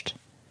alleged?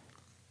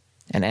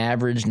 And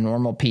average,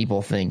 normal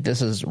people think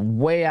this is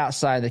way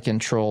outside the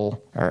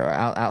control or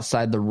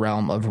outside the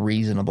realm of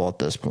reasonable at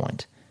this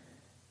point.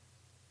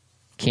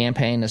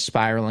 Campaign is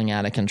spiraling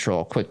out of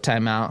control. Quick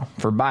timeout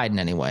for Biden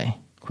anyway.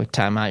 Quick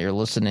timeout. You're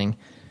listening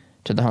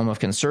to the home of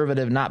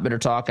conservative, not bitter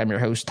talk. I'm your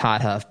host,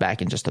 Todd Huff.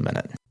 Back in just a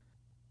minute.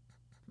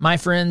 My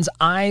friends,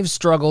 I've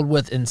struggled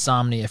with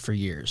insomnia for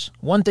years.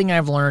 One thing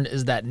I've learned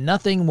is that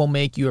nothing will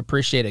make you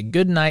appreciate a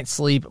good night's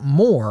sleep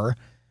more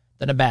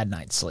than a bad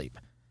night's sleep.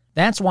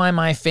 That's why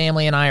my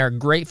family and I are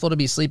grateful to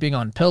be sleeping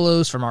on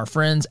pillows from our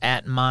friends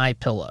at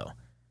MyPillow.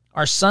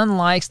 Our son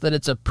likes that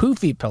it's a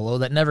poofy pillow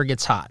that never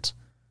gets hot.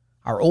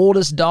 Our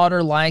oldest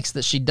daughter likes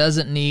that she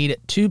doesn't need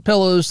 2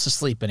 pillows to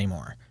sleep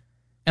anymore.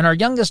 And our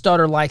youngest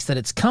daughter likes that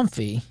it's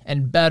comfy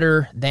and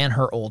better than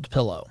her old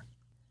pillow.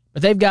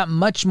 But they've got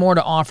much more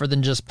to offer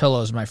than just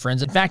pillows, my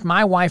friends. In fact,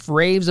 my wife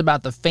raves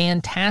about the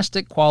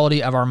fantastic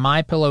quality of our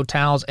MyPillow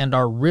towels and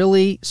our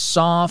really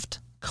soft,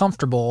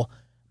 comfortable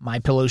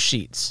MyPillow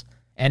sheets.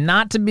 And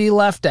not to be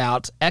left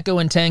out, Echo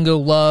and Tango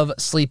love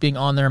sleeping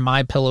on their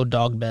MyPillow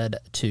dog bed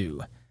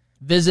too.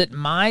 Visit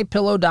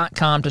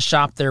MyPillow.com to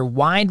shop their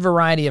wide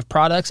variety of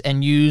products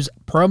and use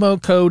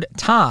promo code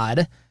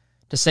TODD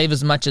to save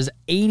as much as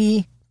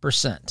 80%.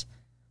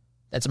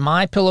 That's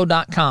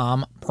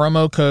MyPillow.com,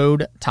 promo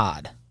code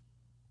TODD.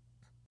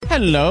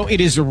 Hello,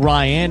 it is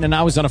Ryan, and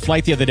I was on a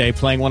flight the other day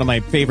playing one of my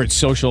favorite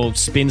social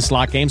spin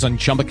slot games on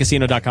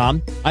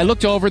ChumbaCasino.com. I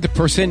looked over at the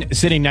person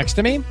sitting next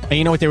to me, and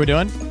you know what they were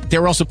doing? They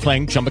were also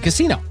playing Chumba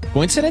Casino.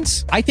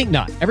 Coincidence? I think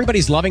not.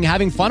 Everybody's loving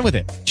having fun with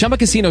it. Chumba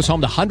Casino is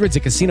home to hundreds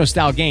of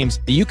casino-style games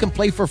that you can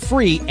play for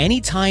free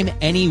anytime,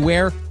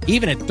 anywhere,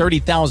 even at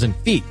 30,000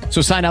 feet.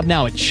 So sign up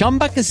now at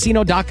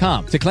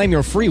ChumbaCasino.com to claim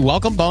your free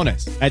welcome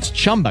bonus. That's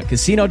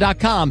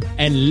ChumbaCasino.com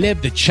and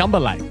live the Chumba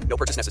life. No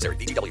purchase necessary.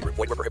 VGW. Void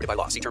where prohibited by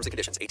law. See terms and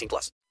conditions.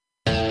 18+.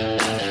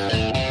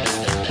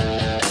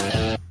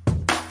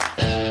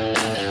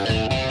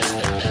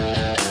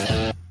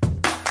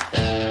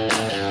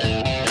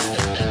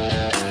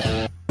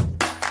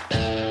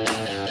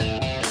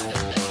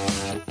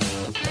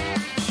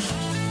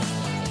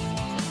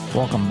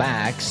 Welcome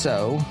back.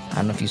 So, I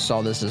don't know if you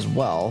saw this as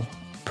well.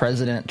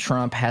 President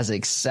Trump has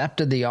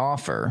accepted the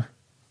offer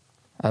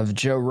of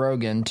Joe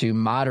Rogan to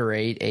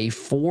moderate a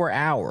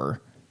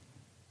 4-hour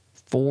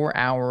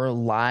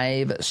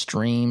live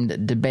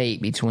streamed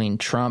debate between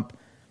Trump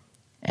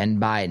and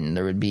Biden.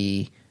 There would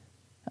be,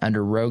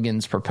 under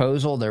Rogan's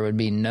proposal, there would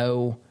be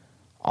no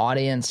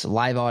audience,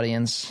 live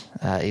audience.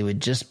 It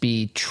would just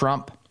be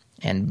Trump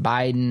and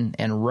Biden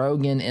and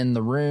Rogan in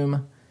the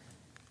room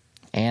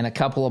and a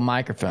couple of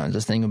microphones.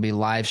 This thing will be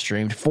live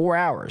streamed. 4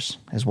 hours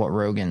is what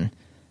Rogan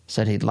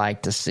said he'd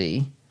like to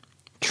see.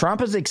 Trump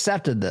has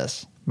accepted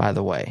this, by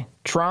the way.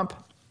 Trump,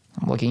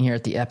 I'm looking here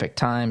at the Epic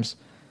Times,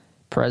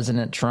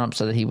 President Trump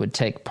said that he would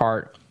take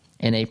part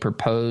in a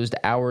proposed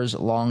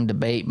hours-long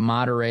debate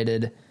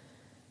moderated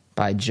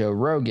by Joe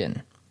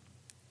Rogan.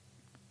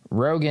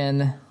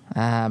 Rogan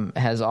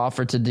has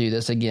offered to do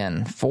this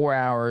again. 4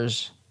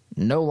 hours,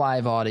 no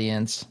live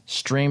audience,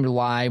 streamed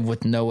live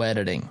with no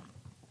editing.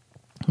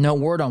 No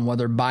word on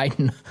whether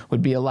Biden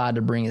would be allowed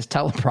to bring his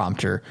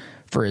teleprompter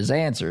for his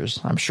answers.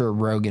 I'm sure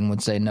Rogan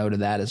would say no to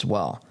that as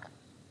well.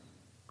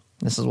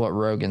 This is what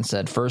Rogan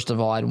said. First of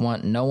all, I'd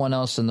want no one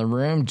else in the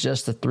room,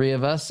 just the 3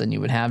 of us, and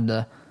you would have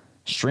to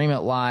stream it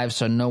live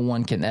so no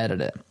one can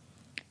edit it.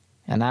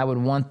 And I would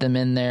want them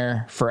in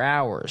there for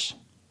hours.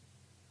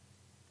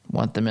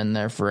 want them in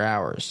there for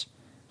hours.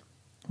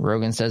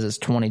 Rogan says it's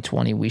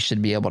 2020. We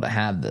should be able to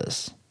have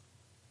this.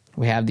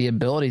 We have the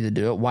ability to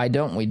do it. Why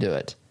don't we do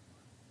it?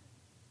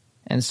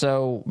 And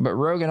so, but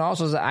Rogan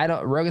also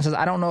says, Rogan says,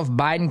 I don't know if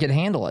Biden could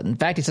handle it. In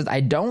fact, he says, I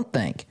don't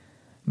think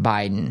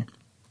Biden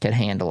could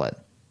handle it.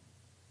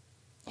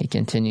 He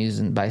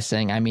continues by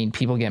saying, I mean,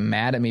 people get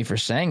mad at me for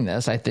saying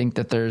this. I think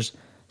that there's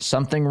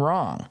something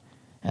wrong.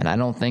 And I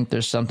don't think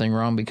there's something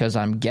wrong because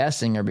I'm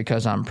guessing or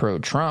because I'm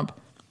pro-Trump.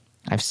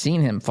 I've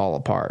seen him fall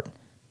apart.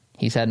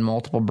 He's had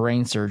multiple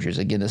brain surgeries.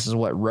 Again, this is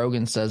what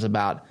Rogan says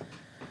about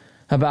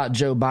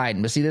Joe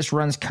Biden. But see, this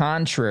runs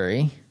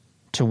contrary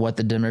to what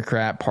the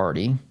Democrat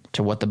Party,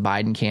 to what the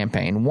Biden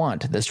campaign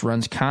want. This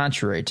runs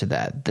contrary to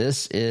that.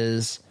 This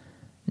is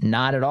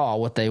not at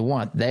all what they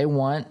want. They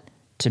want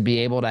to be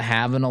able to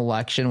have an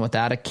election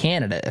without a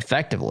candidate,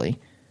 effectively.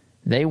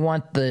 They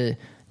want the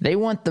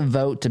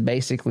vote to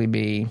basically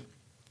be,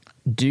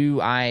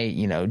 do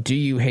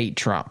you hate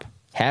Trump?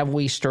 Have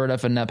we stirred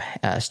up enough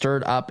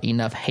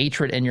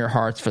hatred in your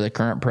hearts for the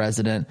current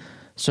president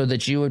so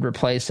that you would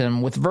replace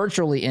him with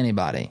virtually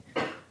anybody,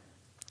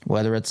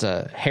 whether it's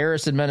a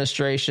Harris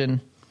administration,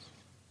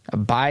 a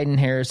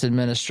Biden-Harris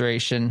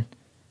administration,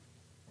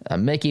 a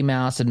Mickey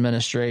Mouse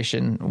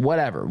administration,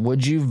 whatever?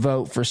 Would you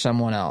vote for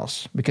someone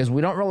else? Because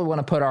we don't really want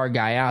to put our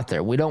guy out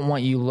there. We don't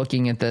want you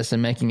looking at this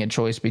and making a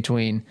choice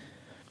between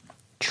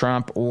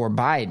Trump or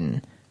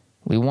Biden.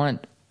 We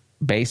want,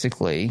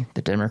 basically,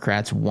 the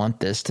Democrats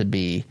want this to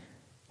be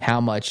how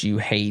much you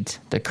hate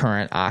the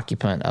current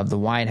occupant of the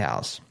White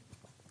House,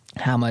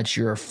 how much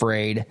you're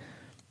afraid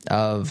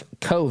of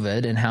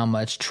COVID, and how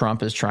much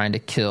Trump is trying to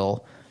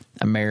kill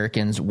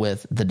Americans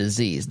with the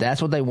disease.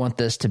 That's what they want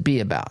this to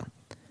be about.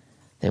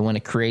 They want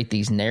to create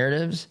these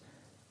narratives.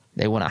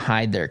 They want to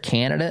hide their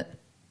candidate.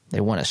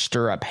 They want to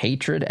stir up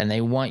hatred, and they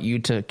want you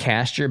to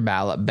cast your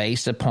ballot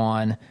based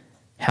upon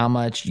how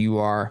much you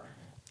are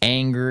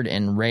angered,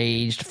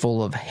 enraged,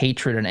 full of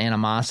hatred and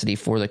animosity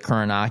for the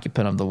current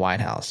occupant of the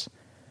White House.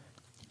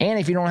 And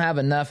if you don't have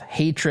enough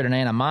hatred and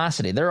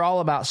animosity, they're all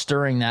about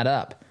stirring that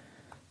up.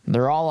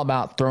 They're all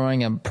about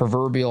throwing a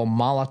proverbial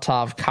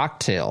Molotov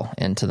cocktail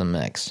into the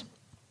mix.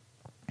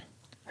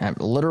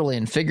 Literally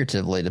and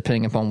figuratively,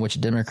 depending upon which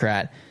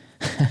Democrat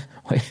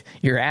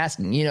you're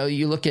asking. You know,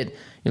 you look at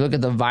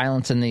the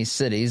violence in these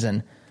cities, and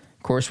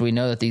of course we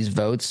know that these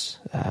votes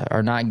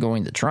are not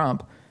going to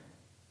Trump.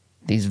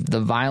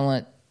 The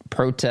violent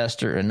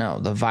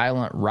the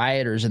violent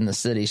rioters in the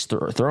cities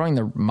throwing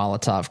the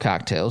Molotov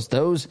cocktails,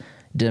 those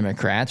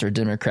Democrats or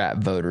Democrat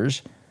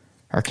voters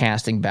are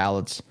casting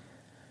ballots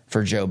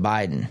for Joe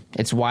Biden.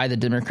 It's why the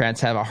Democrats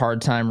have a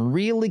hard time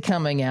really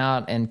coming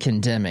out and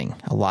condemning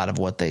a lot of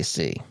what they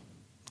see.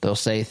 They'll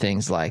say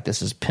things like,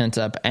 this is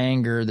pent-up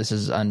anger, this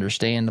is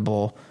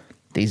understandable,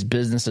 these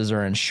businesses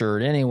are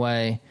insured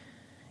anyway,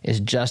 it's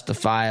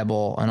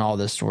justifiable, and all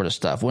this sort of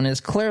stuff, when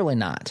it's clearly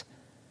not.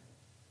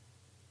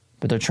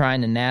 But they're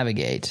trying to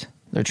navigate.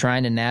 They're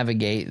trying to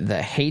navigate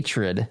the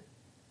hatred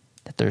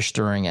that they're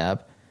stirring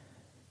up,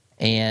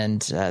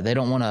 and they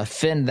don't want to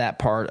offend that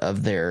part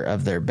of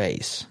their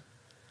base.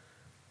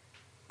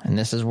 And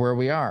this is where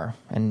we are.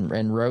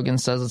 And Rogan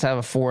says let's have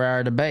a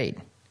 4-hour debate.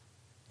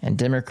 And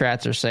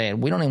Democrats are saying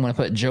we don't even want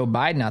to put Joe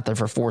Biden out there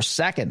for 4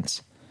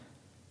 seconds.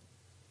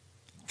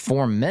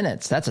 4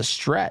 minutes, that's a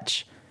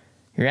stretch.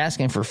 You're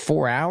asking for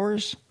 4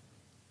 hours?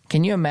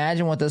 Can you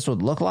imagine what this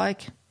would look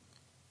like?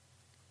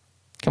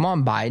 Come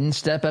on, Biden,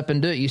 step up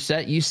and do it.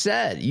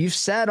 You've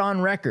said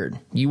on record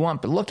you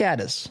want, but look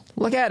at us.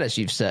 Look at us,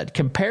 you've said.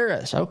 Compare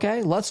us.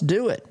 Okay, let's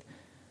do it.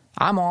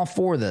 I'm all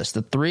for this.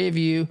 The three of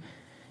you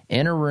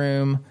in a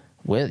room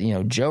with,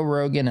 Joe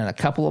Rogan and a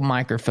couple of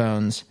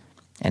microphones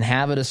and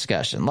have a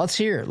discussion. Let's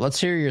hear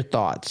your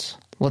thoughts.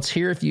 Let's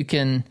hear if you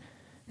can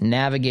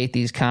navigate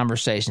these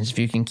conversations, if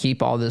you can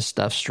keep all this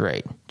stuff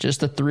straight.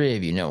 Just the three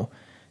of you.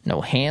 No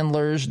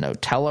handlers, no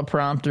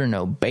teleprompter,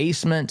 no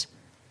basement,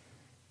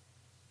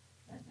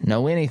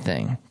 no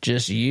anything.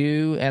 Just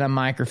you and a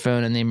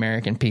microphone and the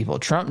American people.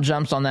 Trump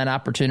jumps on that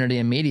opportunity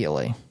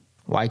immediately.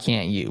 Why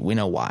can't you? We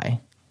know why.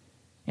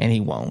 And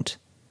he won't.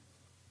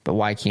 But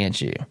why can't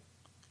you?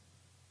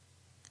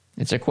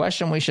 It's a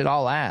question we should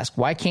all ask.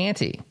 Why can't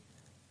he?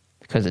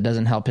 Because it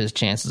doesn't help his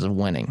chances of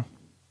winning.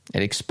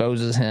 It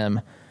exposes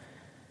him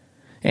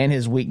and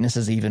his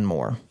weaknesses even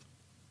more.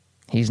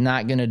 He's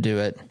not going to do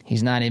it.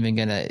 He's not even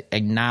going to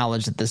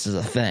acknowledge that this is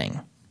a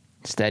thing.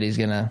 Instead, he's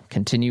going to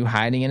continue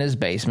hiding in his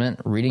basement,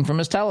 reading from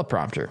his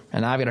teleprompter.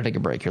 And I've got to take a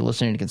break. You're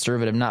listening to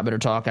Conservative Not Bitter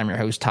Talk. I'm your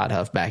host, Todd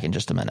Huff, back in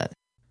just a minute.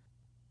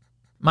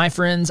 My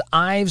friends,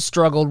 I've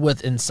struggled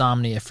with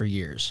insomnia for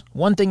years.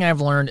 One thing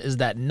I've learned is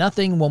that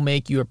nothing will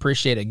make you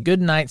appreciate a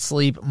good night's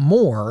sleep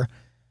more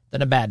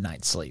than a bad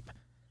night's sleep.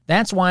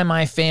 That's why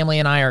my family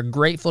and I are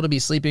grateful to be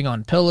sleeping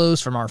on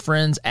pillows from our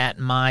friends at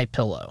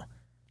MyPillow.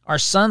 Our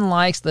son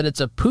likes that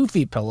it's a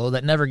poofy pillow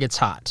that never gets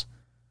hot.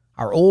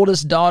 Our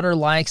oldest daughter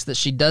likes that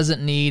she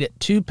doesn't need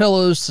 2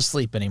 pillows to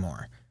sleep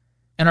anymore.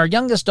 And our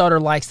youngest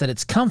daughter likes that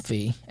it's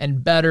comfy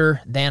and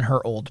better than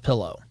her old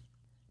pillow.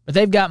 But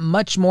they've got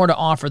much more to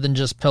offer than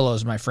just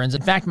pillows, my friends.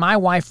 In fact, my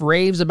wife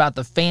raves about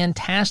the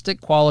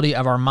fantastic quality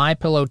of our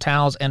MyPillow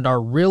towels and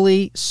our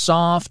really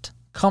soft,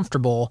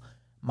 comfortable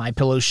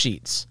MyPillow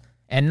sheets.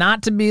 And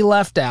not to be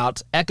left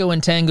out, Echo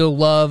and Tango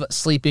love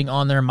sleeping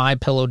on their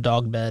MyPillow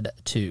dog bed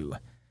too.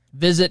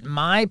 Visit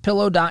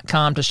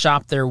MyPillow.com to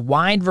shop their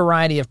wide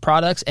variety of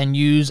products and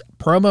use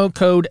promo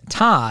code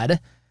TODD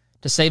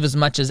to save as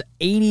much as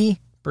 80%.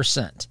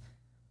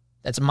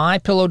 That's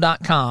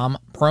MyPillow.com,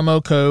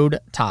 promo code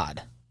TODD.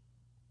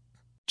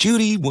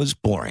 Judy was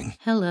boring.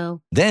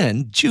 Hello.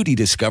 Then Judy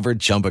discovered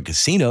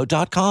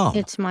ChumbaCasino.com.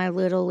 It's my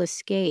little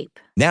escape.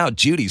 Now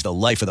Judy's the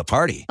life of the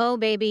party. Oh,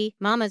 baby,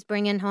 mama's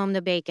bringing home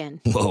the bacon.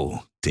 Whoa,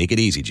 take it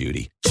easy,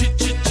 Judy.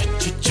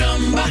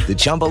 The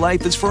Chumba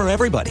life is for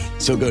everybody.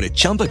 So go to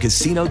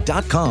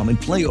ChumbaCasino.com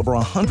and play over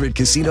 100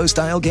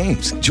 casino-style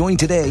games. Join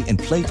today and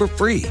play for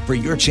free for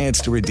your chance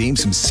to redeem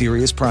some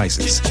serious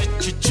prizes.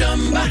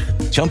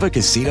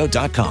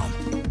 ChumbaCasino.com.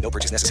 No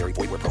purchase necessary.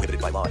 Void where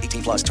prohibited by law.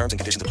 18 plus terms and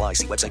conditions apply.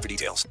 See website for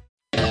details.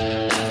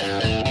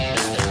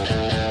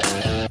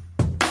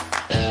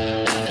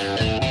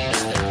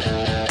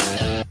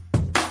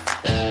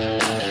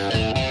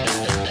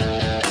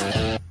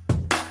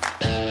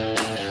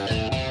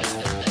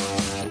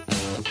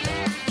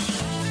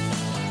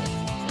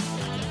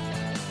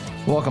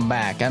 Welcome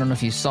back. I don't know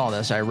if you saw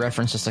this. I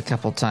referenced this a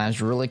couple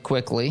times really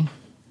quickly.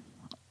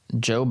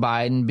 Joe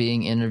Biden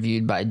being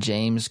interviewed by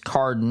James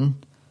Corden,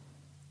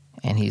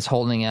 and he's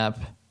holding up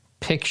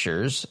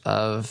pictures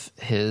of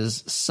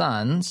his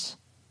sons.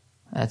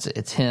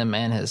 It's him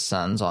and his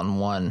sons in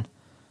one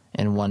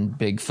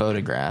big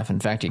photograph.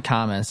 In fact, he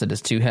comments that it's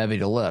too heavy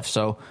to lift.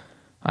 So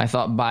I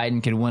thought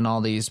Biden could win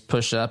all these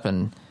push-up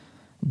and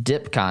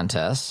dip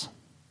contests.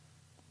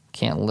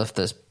 Can't lift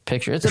this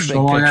picture. It's a big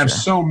picture. I have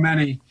so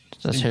many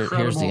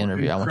here's the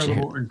interview. I want you to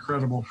hear.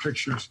 Incredible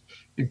pictures,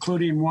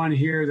 including one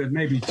here that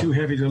may be too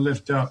heavy to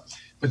lift up.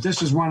 But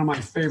this is one of my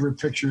favorite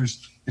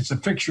pictures. It's a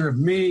picture of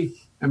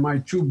me and my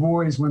two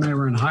boys when they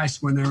were in high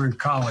school, when they were in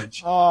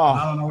college. Oh,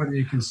 I don't know whether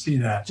you can see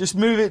that. Just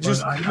move it.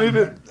 Move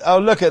it. Oh,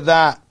 look at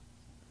that.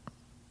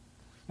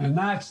 And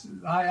that's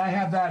I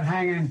have that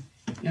hanging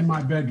in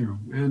my bedroom.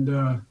 And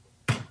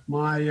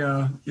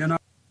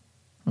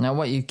Now,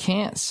 what you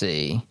can't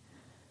see,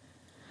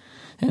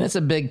 and it's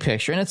a big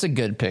picture, and it's a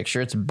good picture.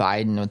 It's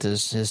Biden with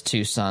his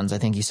two sons. I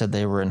think he said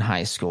they were in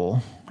high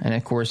school. And,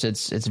 of course,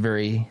 it's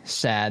very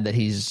sad that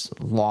he's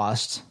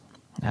lost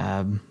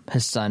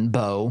his son,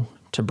 Beau,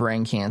 to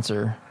brain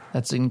cancer.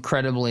 That's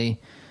incredibly,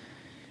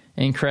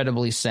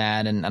 incredibly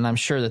sad. And I'm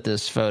sure that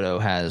this photo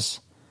has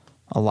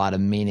a lot of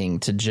meaning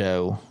to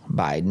Joe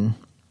Biden.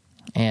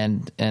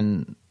 And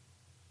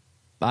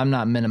I'm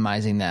not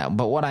minimizing that.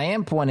 But what I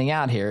am pointing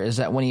out here is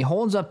that when he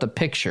holds up the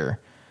picture,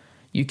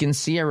 you can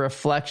see a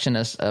reflection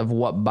of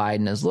what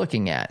Biden is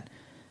looking at.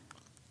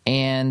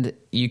 And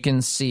you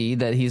can see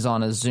that he's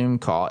on a Zoom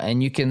call,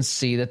 and you can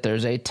see that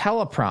there's a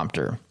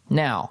teleprompter.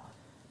 Now,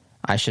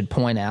 I should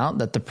point out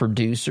that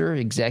the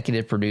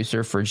executive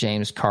producer for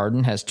James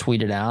Corden has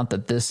tweeted out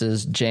that this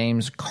is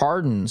James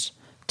Carden's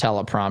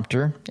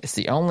teleprompter. It's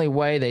the only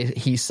way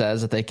he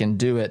says that they can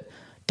do it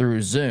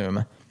through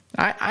Zoom.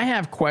 I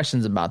have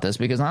questions about this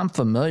because I'm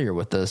familiar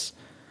with this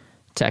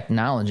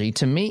technology.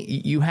 To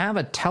me, you have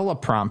a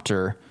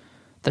teleprompter.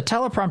 The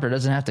teleprompter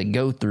doesn't have to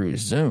go through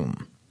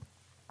Zoom.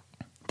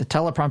 The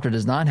teleprompter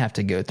does not have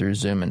to go through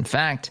Zoom. In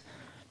fact,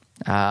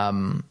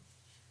 teleprompters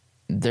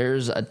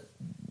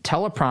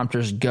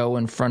go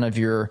in front of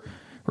your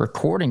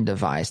recording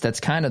device. That's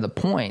kind of the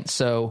point.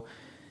 So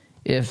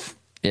if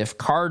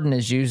Cardin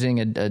is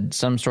using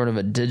some sort of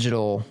a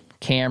digital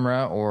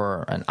camera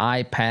or an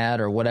iPad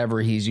or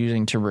whatever he's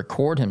using to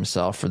record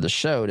himself for the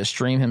show, to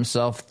stream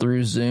himself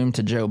through Zoom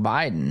to Joe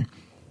Biden,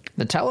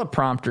 the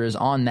teleprompter is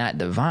on that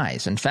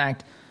device. In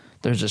fact,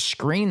 there's a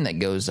screen that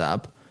goes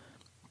up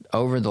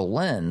over the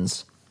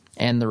lens,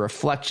 and the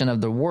reflection of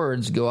the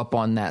words go up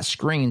on that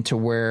screen to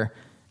where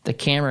the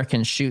camera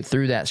can shoot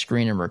through that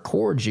screen and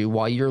record you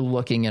while you're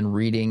looking and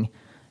reading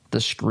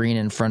the screen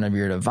in front of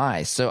your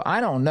device. So I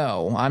don't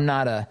know. I'm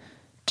not a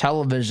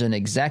television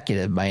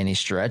executive by any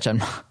stretch.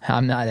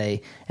 I'm not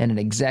an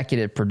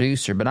executive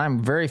producer, but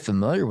I'm very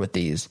familiar with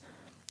these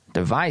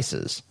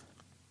devices.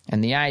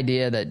 And the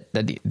idea that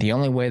the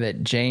only way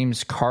that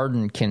James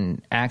Corden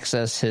can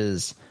access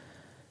his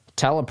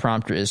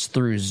teleprompter is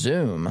through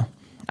Zoom,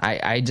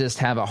 I just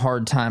have a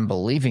hard time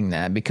believing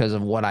that because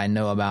of what I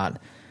know about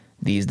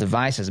these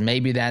devices.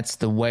 Maybe that's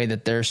the way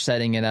that they're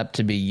setting it up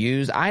to be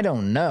used. I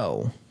don't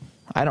know,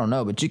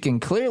 but you can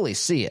clearly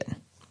see it,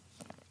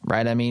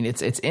 right? I mean,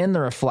 it's in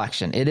the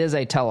reflection. It is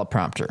a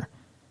teleprompter.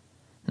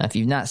 Now, if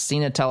you've not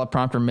seen a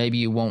teleprompter, maybe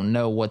you won't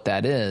know what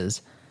that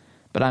is,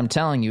 but I'm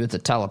telling you it's a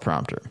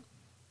teleprompter.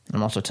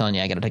 I'm also telling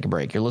you I got to take a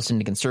break. You're listening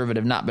to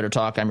Conservative Not Bitter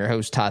Talk. I'm your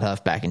host, Todd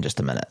Huff. Back in just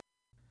a minute.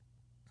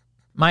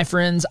 My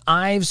friends,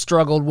 I've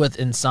struggled with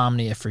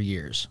insomnia for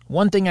years.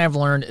 One thing I've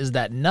learned is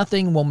that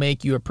nothing will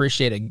make you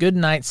appreciate a good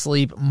night's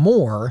sleep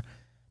more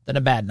than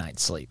a bad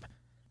night's sleep.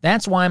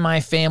 That's why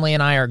my family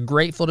and I are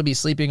grateful to be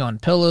sleeping on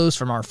pillows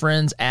from our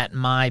friends at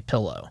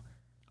MyPillow.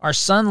 Our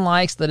son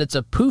likes that it's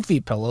a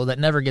poofy pillow that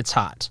never gets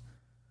hot.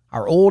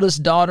 Our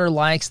oldest daughter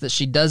likes that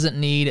she doesn't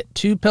need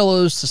 2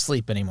 pillows to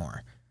sleep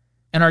anymore.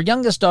 And our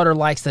youngest daughter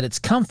likes that it's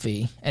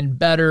comfy and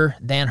better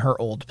than her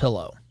old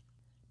pillow.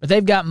 But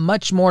they've got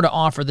much more to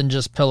offer than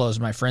just pillows,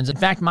 my friends. In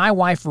fact, my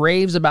wife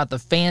raves about the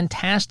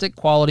fantastic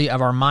quality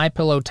of our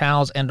MyPillow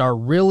towels and our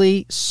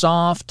really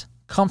soft,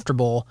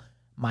 comfortable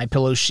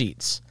MyPillow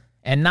sheets.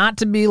 And not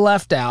to be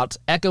left out,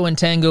 Echo and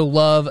Tango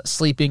love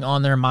sleeping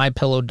on their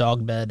MyPillow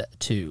dog bed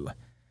too.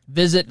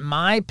 Visit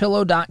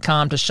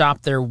MyPillow.com to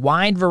shop their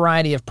wide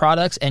variety of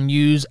products and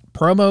use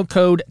promo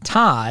code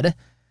TODD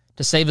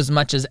to save as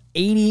much as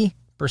 80%.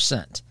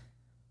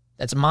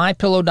 That's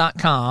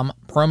MyPillow.com,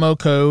 promo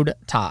code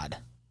TODD.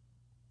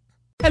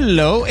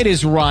 Hello, it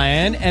is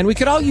Ryan, and we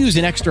could all use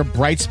an extra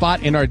bright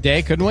spot in our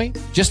day, couldn't we?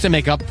 Just to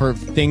make up for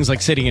things like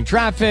sitting in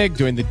traffic,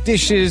 doing the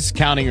dishes,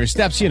 counting your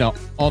steps, you know,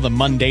 all the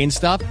mundane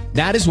stuff.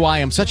 That is why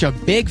I'm such a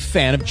big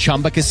fan of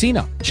Chumba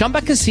Casino.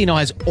 Chumba Casino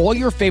has all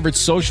your favorite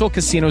social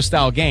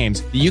casino-style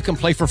games that you can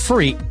play for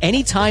free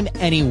anytime,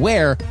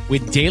 anywhere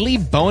with daily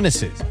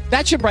bonuses.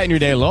 That should brighten your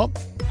day a little.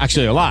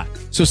 Actually, a lot.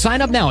 So sign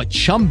up now at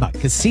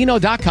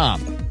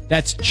ChumbaCasino.com.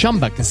 That's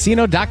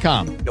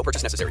ChumbaCasino.com. No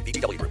purchase necessary.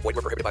 VGW Group. Void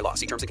where prohibited by law.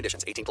 See terms and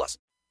conditions. 18+.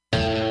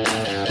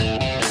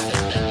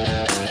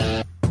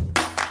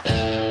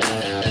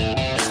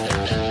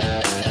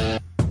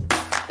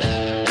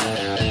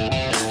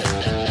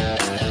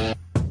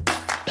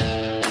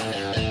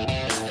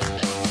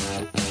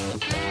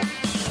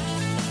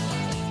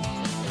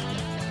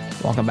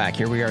 Welcome back.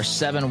 Here we are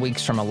 7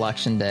 weeks from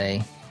Election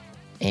Day,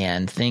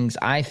 and things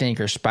I think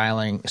are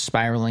spiraling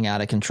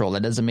out of control.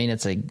 That doesn't mean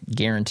it's a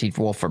guaranteed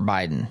role for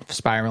Biden,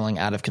 spiraling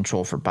out of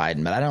control for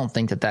Biden. But I don't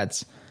think that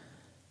that's,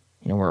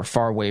 we're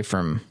far away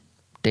from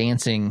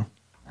dancing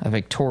a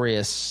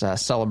victorious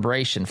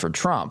celebration for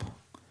Trump.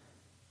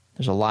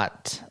 There's a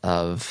lot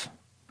of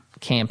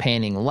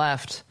campaigning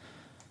left.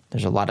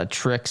 There's a lot of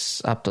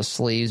tricks up the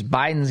sleeves.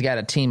 Biden's got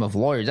a team of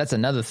lawyers. That's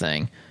another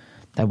thing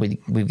that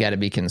we've got to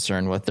be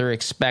concerned with. They're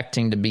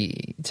expecting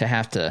to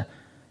have to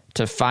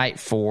fight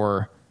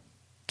for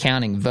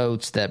counting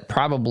votes that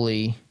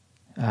probably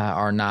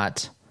are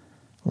not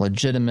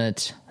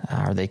legitimate,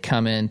 or they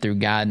come in through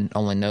God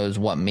only knows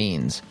what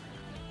means.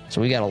 So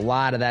we got a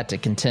lot of that to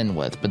contend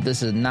with, but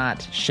this is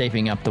not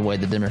shaping up the way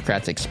the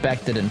Democrats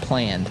expected and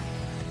planned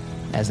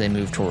as they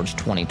move towards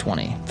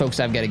 2020. Folks,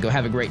 I've got to go.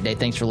 Have a great day.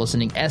 Thanks for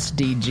listening.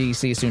 SDG.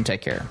 See you soon.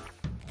 Take care.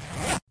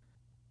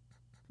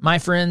 My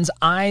friends,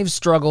 I've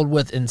struggled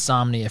with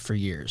insomnia for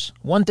years.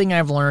 One thing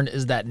I've learned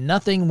is that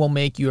nothing will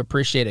make you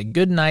appreciate a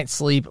good night's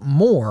sleep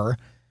more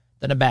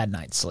than a bad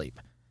night's sleep.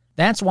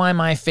 That's why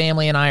my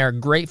family and I are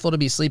grateful to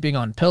be sleeping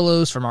on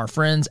pillows from our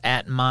friends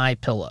at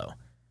MyPillow.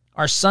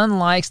 Our son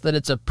likes that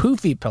it's a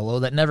poofy pillow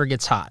that never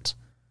gets hot.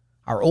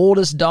 Our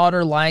oldest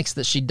daughter likes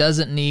that she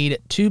doesn't need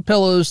 2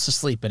 pillows to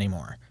sleep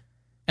anymore.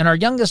 And our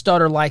youngest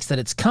daughter likes that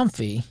it's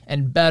comfy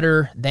and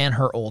better than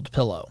her old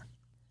pillow.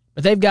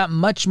 But they've got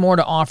much more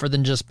to offer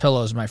than just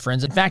pillows, my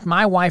friends. In fact,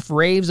 my wife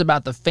raves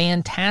about the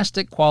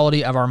fantastic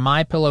quality of our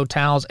MyPillow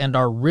towels and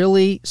our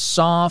really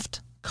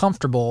soft,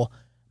 comfortable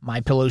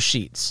MyPillow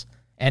sheets.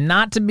 And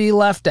not to be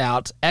left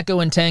out,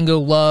 Echo and Tango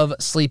love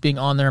sleeping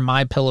on their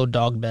MyPillow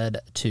dog bed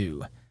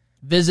too.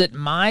 Visit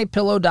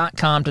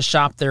MyPillow.com to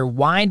shop their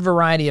wide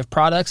variety of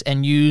products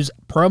and use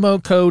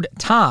promo code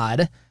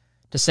TODD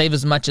to save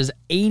as much as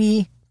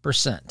 80%.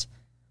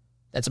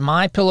 That's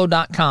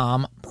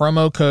MyPillow.com,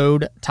 promo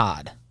code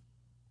TODD.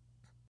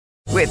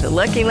 With the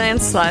Lucky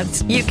Land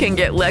Slots, you can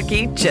get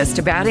lucky just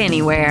about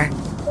anywhere.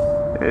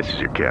 This is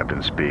your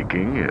captain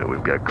speaking.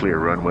 We've got clear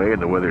runway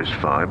and the weather's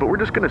fine, but we're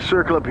just going to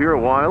circle up here a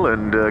while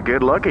and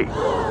get lucky.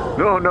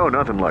 No,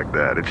 nothing like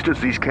that. It's just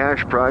these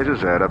cash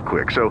prizes add up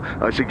quick. So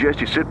I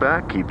suggest you sit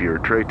back, keep your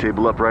tray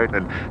table upright,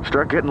 and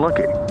start getting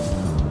lucky.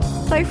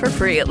 Play for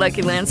free at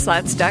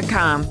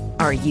LuckyLandSlots.com.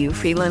 Are you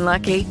feeling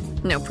lucky?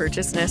 No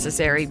purchase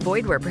necessary.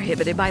 Void where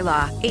prohibited by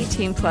law.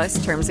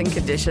 18+ terms and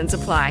conditions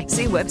apply.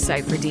 See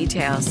website for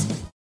details.